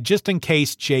guy just in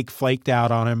case Jake flaked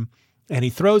out on him. And he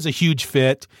throws a huge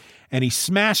fit, and he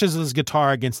smashes his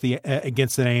guitar against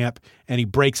an amp, and he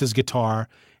breaks his guitar.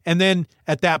 And then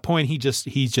at that point, he just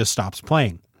stops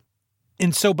playing.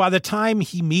 And so by the time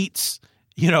he meets,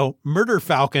 Murder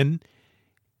Falcon,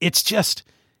 it's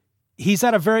he's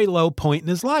at a very low point in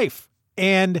his life,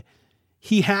 and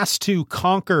he has to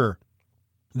conquer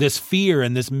this fear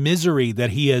and this misery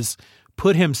that he has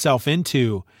put himself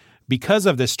into because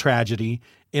of this tragedy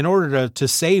in order to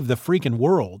save the freaking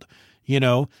world,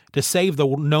 to save the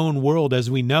known world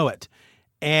as we know it.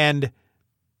 And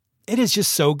it is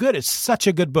just so good. It's such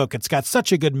a good book. It's got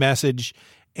such a good message.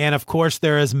 And of course,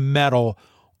 there is metal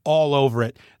all over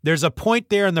it. There's a point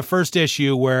there in the first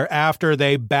issue where after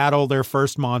they battle their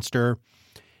first monster,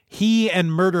 he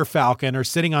and Murder Falcon are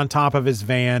sitting on top of his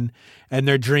van and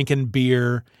they're drinking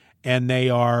beer and they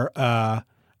are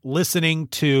listening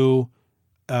to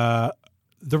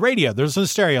the radio. There's a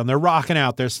stereo and they're rocking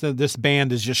out. This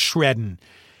band is just shredding.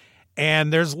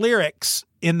 And there's lyrics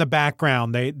in the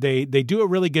background. They do a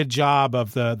really good job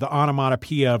of the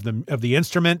onomatopoeia of the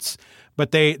instruments,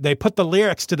 but they put the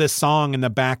lyrics to this song in the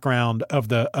background of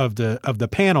the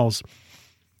panels.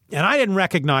 And I didn't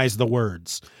recognize the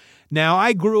words. Now,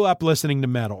 I grew up listening to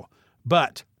metal,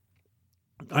 but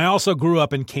I also grew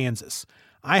up in Kansas.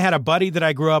 I had a buddy that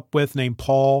I grew up with named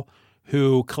Paul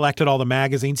who collected all the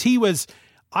magazines.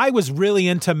 I was really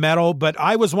into metal, but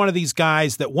I was one of these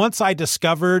guys that once I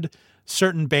discovered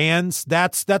certain bands,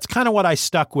 that's kind of what I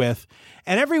stuck with.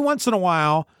 And every once in a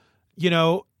while,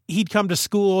 he'd come to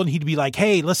school and he'd be like,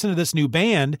 "Hey, listen to this new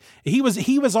band." He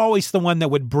was always the one that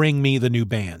would bring me the new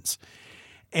bands.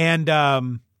 And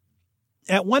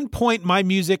at one point, my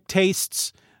music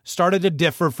tastes started to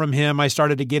differ from him. I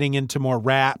started to getting into more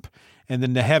rap and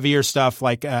then the heavier stuff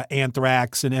like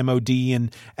Anthrax and MOD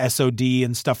and SOD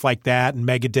and stuff like that, and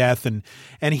Megadeth,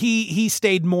 and he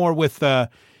stayed more with the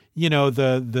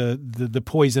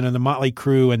Poison and the Motley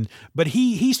Crue, but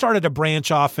he started to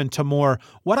branch off into more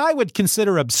what I would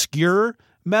consider obscure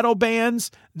metal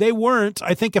bands. They weren't.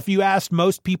 I think if you asked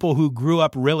most people who grew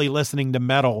up really listening to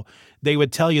metal, they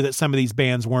would tell you that some of these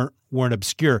bands weren't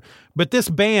obscure. But this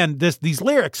band, these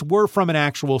lyrics were from an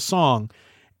actual song,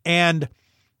 and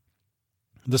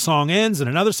the song ends and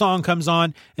another song comes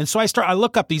on. And so I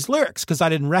look up these lyrics because I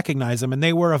didn't recognize them. And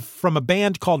they were from a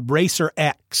band called Racer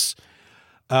X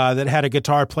that had a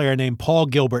guitar player named Paul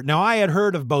Gilbert. Now, I had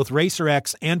heard of both Racer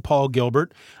X and Paul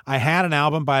Gilbert. I had an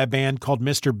album by a band called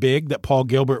Mr. Big that Paul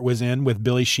Gilbert was in with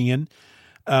Billy Sheehan.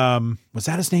 Was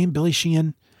that his name, Billy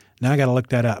Sheehan? Now I got to look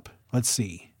that up. Let's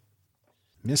see.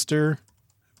 Mr.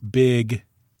 Big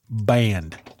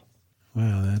Band.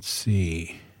 Well, let's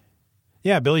see.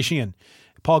 Yeah, Billy Sheehan.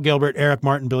 Paul Gilbert, Eric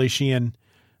Martin, Billy Sheehan,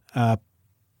 Pat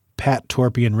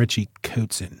Torpey, and Richie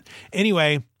Kotzen.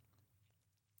 Anyway,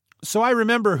 so I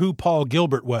remember who Paul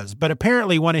Gilbert was, but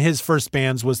apparently one of his first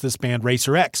bands was this band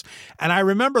Racer X. And I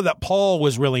remember that Paul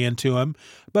was really into him,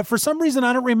 but for some reason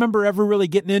I don't remember ever really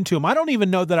getting into him. I don't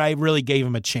even know that I really gave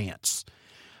him a chance.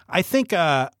 I think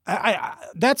that's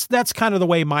kind of the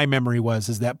way my memory was,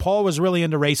 is that Paul was really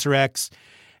into Racer X,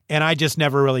 and I just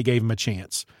never really gave him a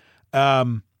chance.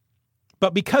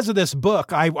 But because of this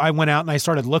book, I went out and I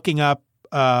started looking up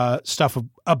stuff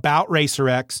about Racer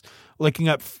X,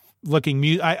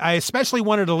 I especially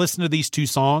wanted to listen to these two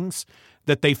songs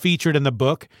that they featured in the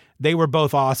book. They were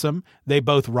both awesome. They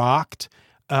both rocked.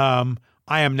 I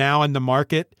am now in the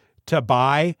market to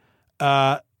buy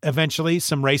eventually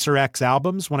some Racer X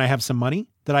albums when I have some money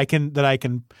that I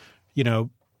can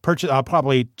purchase. I'll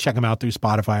probably check them out through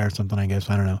Spotify or something, I guess.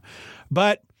 I don't know.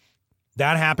 But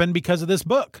that happened because of this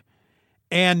book.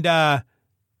 And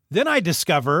then I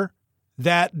discover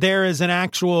that there is an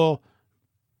actual,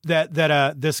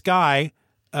 this guy,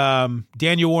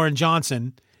 Daniel Warren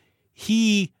Johnson,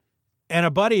 he and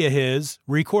a buddy of his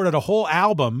recorded a whole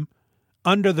album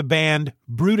under the band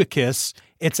Bruticus.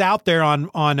 It's out there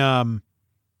on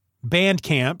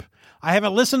Bandcamp. I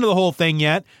haven't listened to the whole thing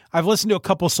yet. I've listened to a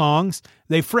couple songs.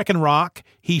 They frickin' rock.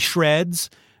 He shreds.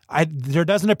 There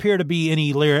doesn't appear to be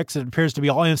any lyrics. It appears to be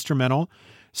all instrumental.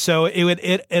 So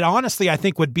it honestly, I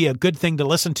think, would be a good thing to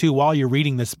listen to while you're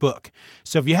reading this book.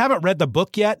 So if you haven't read the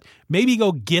book yet, maybe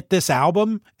go get this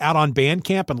album out on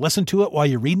Bandcamp and listen to it while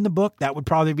you're reading the book. That would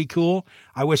probably be cool.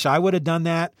 I wish I would have done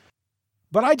that.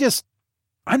 But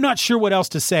I'm not sure what else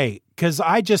to say because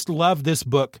I just love this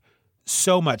book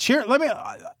so much. Here, let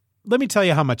me tell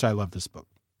you how much I love this book.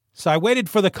 So I waited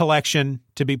for the collection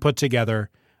to be put together.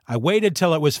 I waited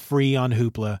till it was free on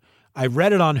Hoopla. I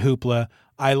read it on Hoopla.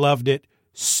 I loved it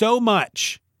so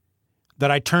much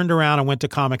that I turned around and went to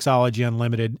Comixology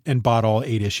Unlimited and bought all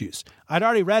 8 issues. I'd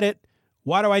already read it.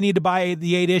 Why do I need to buy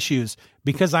the 8 issues?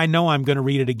 Because I know I'm going to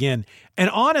read it again. And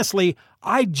honestly,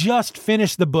 I just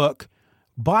finished the book,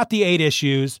 bought the 8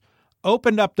 issues,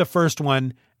 opened up the first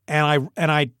one, and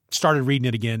I started reading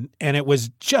it again. And it was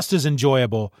just as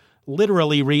enjoyable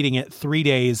literally reading it 3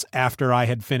 days after I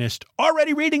had finished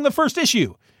already reading the first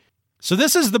issue. So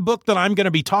this is the book that I'm going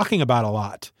to be talking about a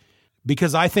lot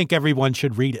because I think everyone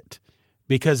should read it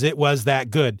because it was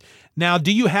that good. Now,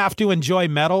 do you have to enjoy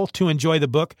metal to enjoy the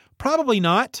book? Probably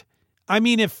not. I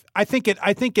mean, I think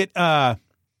it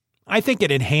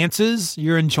enhances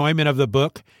your enjoyment of the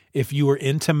book if you were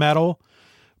into metal,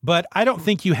 but I don't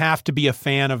think you have to be a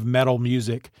fan of metal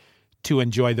music to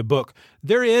enjoy the book.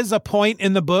 There is a point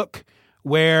in the book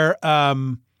where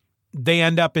they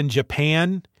end up in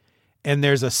Japan and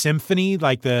there's a symphony,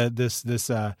 like this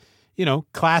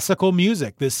classical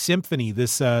music, this symphony,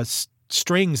 this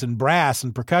strings and brass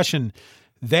and percussion.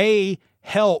 They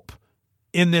help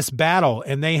in this battle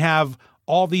and they have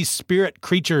all these spirit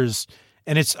creatures.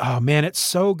 And it's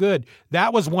so good.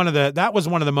 That was one of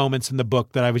the moments in the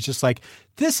book that I was just like,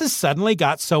 this has suddenly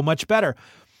got so much better.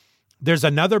 There's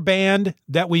another band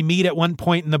that we meet at one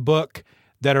point in the book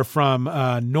that are from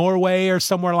Norway or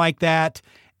somewhere like that,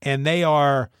 and they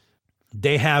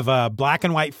have a black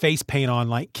and white face paint on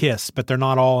like Kiss, but they're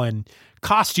not all in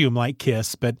costume like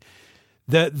Kiss. But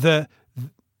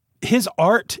his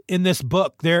art in this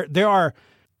book, there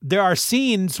are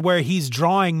scenes where he's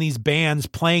drawing these bands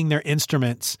playing their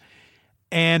instruments,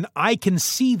 and I can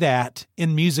see that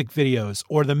in music videos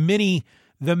or the many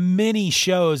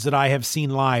shows that I have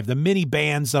seen live, the many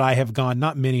bands that I have gone,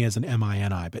 not many as an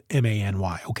M-I-N-I, but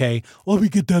M-A-N-Y, okay? Let me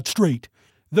get that straight.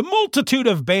 The multitude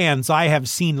of bands I have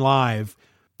seen live,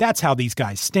 that's how these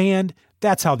guys stand,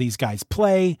 that's how these guys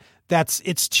play,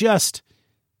 it's just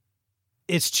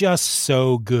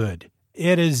so good.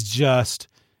 It was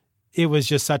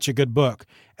just such a good book.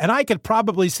 And I could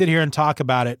probably sit here and talk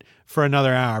about it for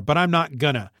another hour, but I'm not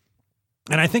gonna.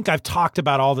 And I think I've talked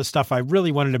about all the stuff I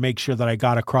really wanted to make sure that I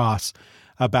got across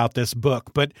about this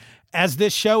book. But as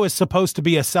this show is supposed to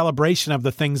be a celebration of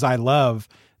the things I love,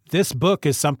 this book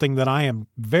is something that I am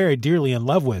very dearly in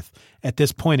love with at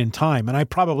this point in time. And I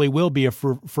probably will be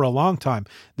for a long time.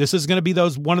 This is going to be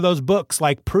one of those books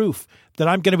like Proof that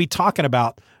I'm going to be talking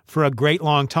about for a great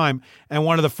long time. And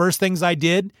one of the first things I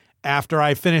did after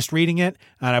I finished reading it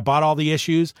and I bought all the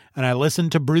issues and I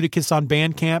listened to Bruticus on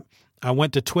Bandcamp, I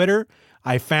went to Twitter.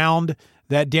 I found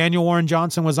that Daniel Warren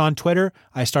Johnson was on Twitter.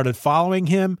 I started following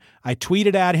him. I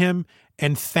tweeted at him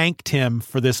and thanked him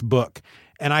for this book.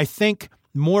 And I think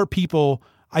more people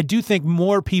need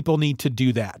to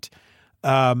do that.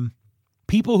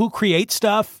 People who create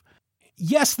stuff,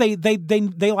 yes, they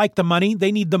like the money.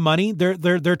 They need the money.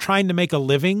 They're trying to make a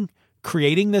living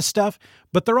creating this stuff,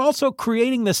 but they're also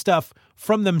creating this stuff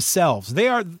from themselves.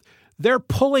 They're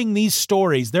pulling these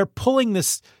stories. They're pulling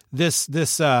this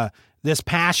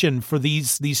passion for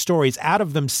these stories out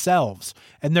of themselves,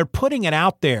 and they're putting it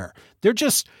out there.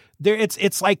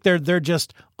 It's like they're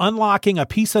just unlocking a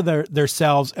piece of their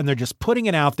selves, and they're just putting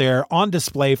it out there on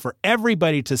display for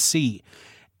everybody to see.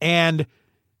 And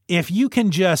if you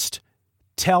can just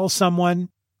tell someone,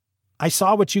 I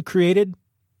saw what you created,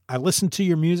 I listened to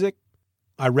your music,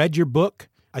 I read your book,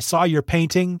 I saw your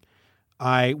painting,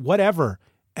 whatever.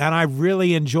 And I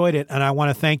really enjoyed it, and I want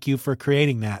to thank you for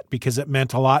creating that because it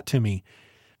meant a lot to me.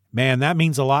 Man, that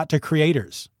means a lot to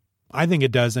creators. I think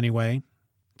it does anyway.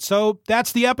 So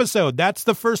that's the episode. That's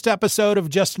the first episode of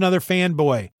Just Another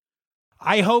Fanboy.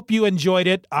 I hope you enjoyed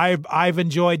it. I've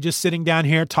enjoyed just sitting down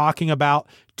here talking about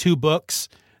two books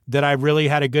that I really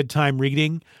had a good time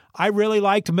reading. I really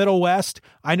liked Middle West.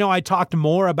 I know I talked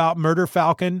more about Murder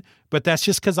Falcon, but that's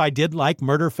just because I did like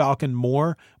Murder Falcon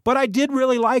more. But I did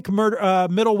really like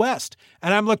Middle West,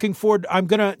 and I'm looking forward. I'm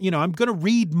gonna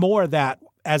read more of that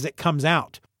as it comes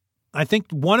out. I think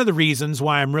one of the reasons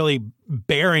why I'm really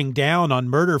bearing down on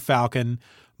Murder Falcon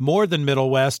more than Middle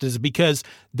West is because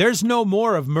there's no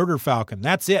more of Murder Falcon.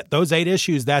 That's it. Those 8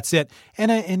 issues. That's it.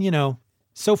 And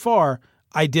so far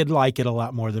I did like it a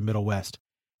lot more than Middle West.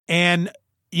 And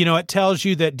it tells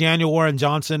you that Daniel Warren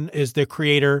Johnson is the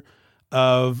creator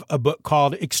of a book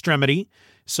called Extremity.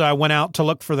 So I went out to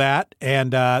look for that,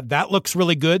 and that looks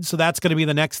really good. So that's going to be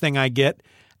the next thing I get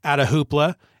out of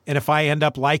Hoopla. And if I end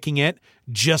up liking it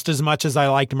just as much as I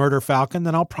liked Murder Falcon,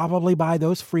 then I'll probably buy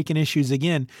those freaking issues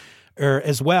again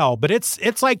as well. But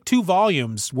it's like 2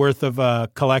 volumes worth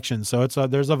of collection. So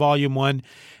there's a volume 1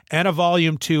 and a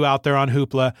volume 2 out there on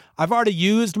Hoopla. I've already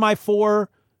used my 4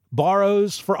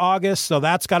 borrows for August, so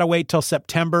that's got to wait till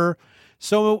September.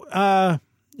 So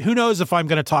who knows if I'm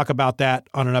going to talk about that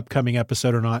on an upcoming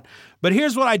episode or not. But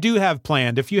here's what I do have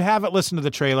planned. If you haven't listened to the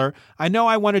trailer, I know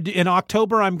I want to do, in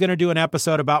October, I'm going to do an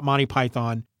episode about Monty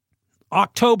Python.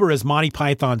 October is Monty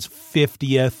Python's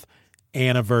 50th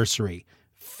anniversary.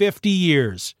 50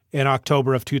 years in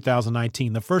October of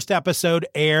 2019. The first episode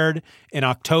aired in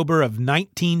October of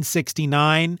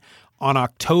 1969 on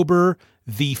October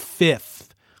the 5th.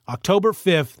 October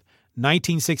 5th,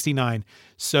 1969.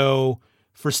 So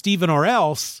for Stephen or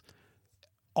Else,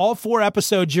 all 4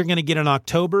 episodes you're going to get in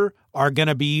October are going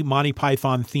to be Monty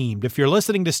Python themed. If you're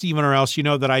listening to Stephen or Else, you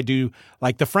know that I do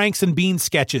like the Franks and Beans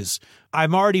sketches.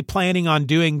 I'm already planning on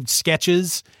doing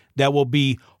sketches that will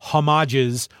be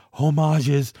homages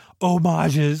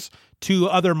to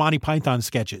other Monty Python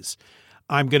sketches.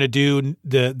 I'm going to do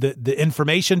the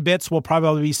information bits will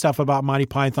probably be stuff about Monty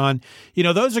Python. You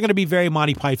know, those are going to be very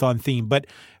Monty Python themed. But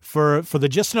for the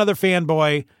Just Another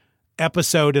Fanboy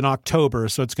episode in October,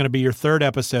 so it's going to be your 3rd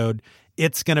episode,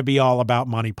 it's going to be all about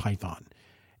Monty Python.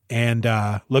 And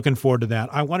looking forward to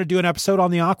that. I want to do an episode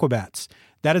on the Aquabats.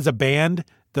 That is a band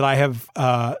that I have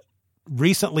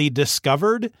recently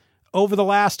discovered over the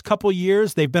last couple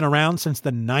years. They've been around since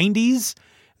the 90s.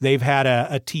 They've had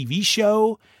a TV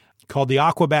show called the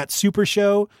Aquabat Super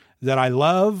Show that I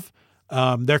love.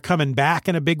 They're coming back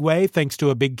in a big way thanks to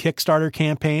a big Kickstarter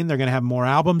campaign. They're going to have more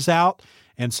albums out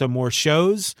and some more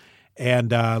shows,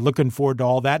 and looking forward to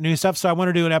all that new stuff. So I want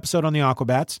to do an episode on the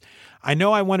Aquabats. I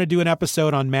know I want to do an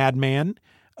episode on Madman,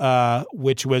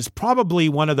 which was probably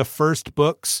one of the first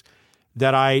books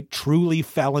that I truly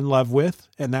fell in love with,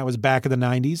 and that was back in the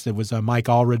 90s. It was a Mike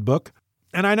Allred book.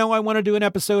 And I know I want to do an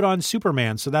episode on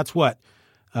Superman, so that's what?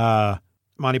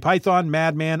 Monty Python,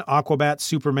 Madman, Aquabats,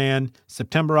 Superman,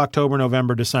 September, October,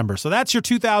 November, December. So that's your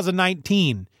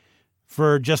 2019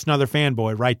 for Just Another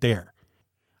Fanboy right there.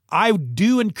 I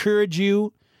do encourage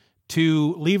you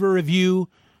to leave a review,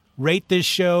 rate this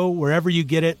show wherever you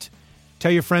get it,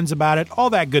 tell your friends about it,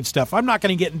 all that good stuff. I'm not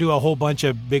going to get into a whole bunch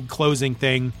of big closing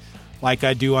thing like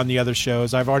I do on the other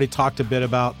shows. I've already talked a bit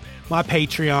about my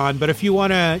Patreon, but if you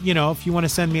want to,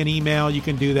 send me an email, you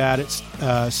can do that. It's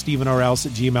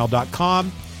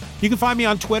StephenOrElse@gmail.com. You can find me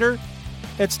on Twitter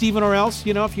at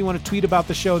StephenOrElse. If you want to tweet about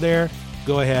the show there,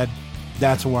 go ahead.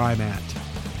 That's where I'm at.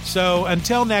 So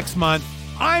until next month,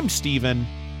 I'm Stephen,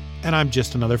 and I'm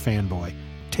just another fanboy.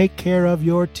 Take care of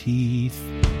your teeth.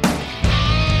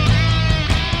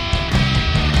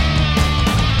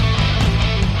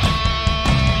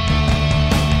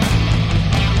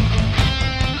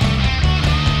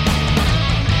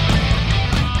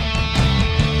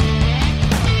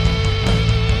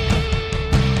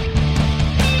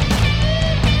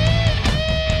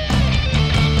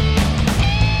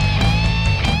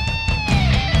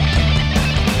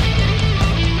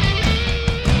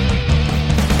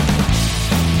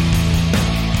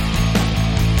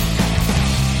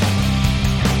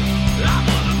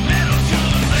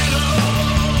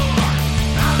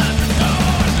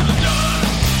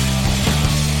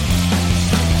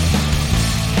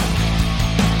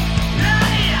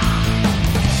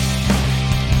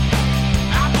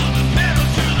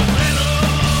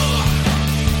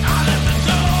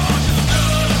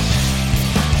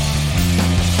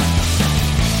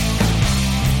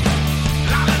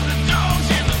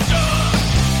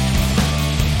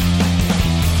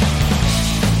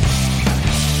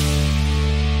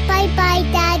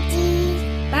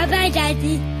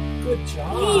 Good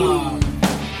job.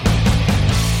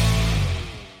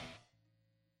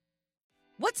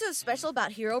 What's so special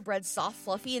about Hero Bread's soft,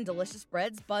 fluffy, and delicious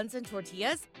breads, buns, and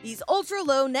tortillas? These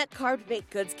ultra-low net-carb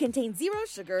baked goods contain 0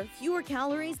 sugar, fewer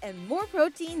calories, and more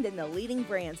protein than the leading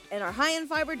brands, and are high in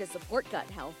fiber to support gut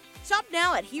health. Shop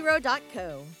now at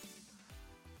Hero.co.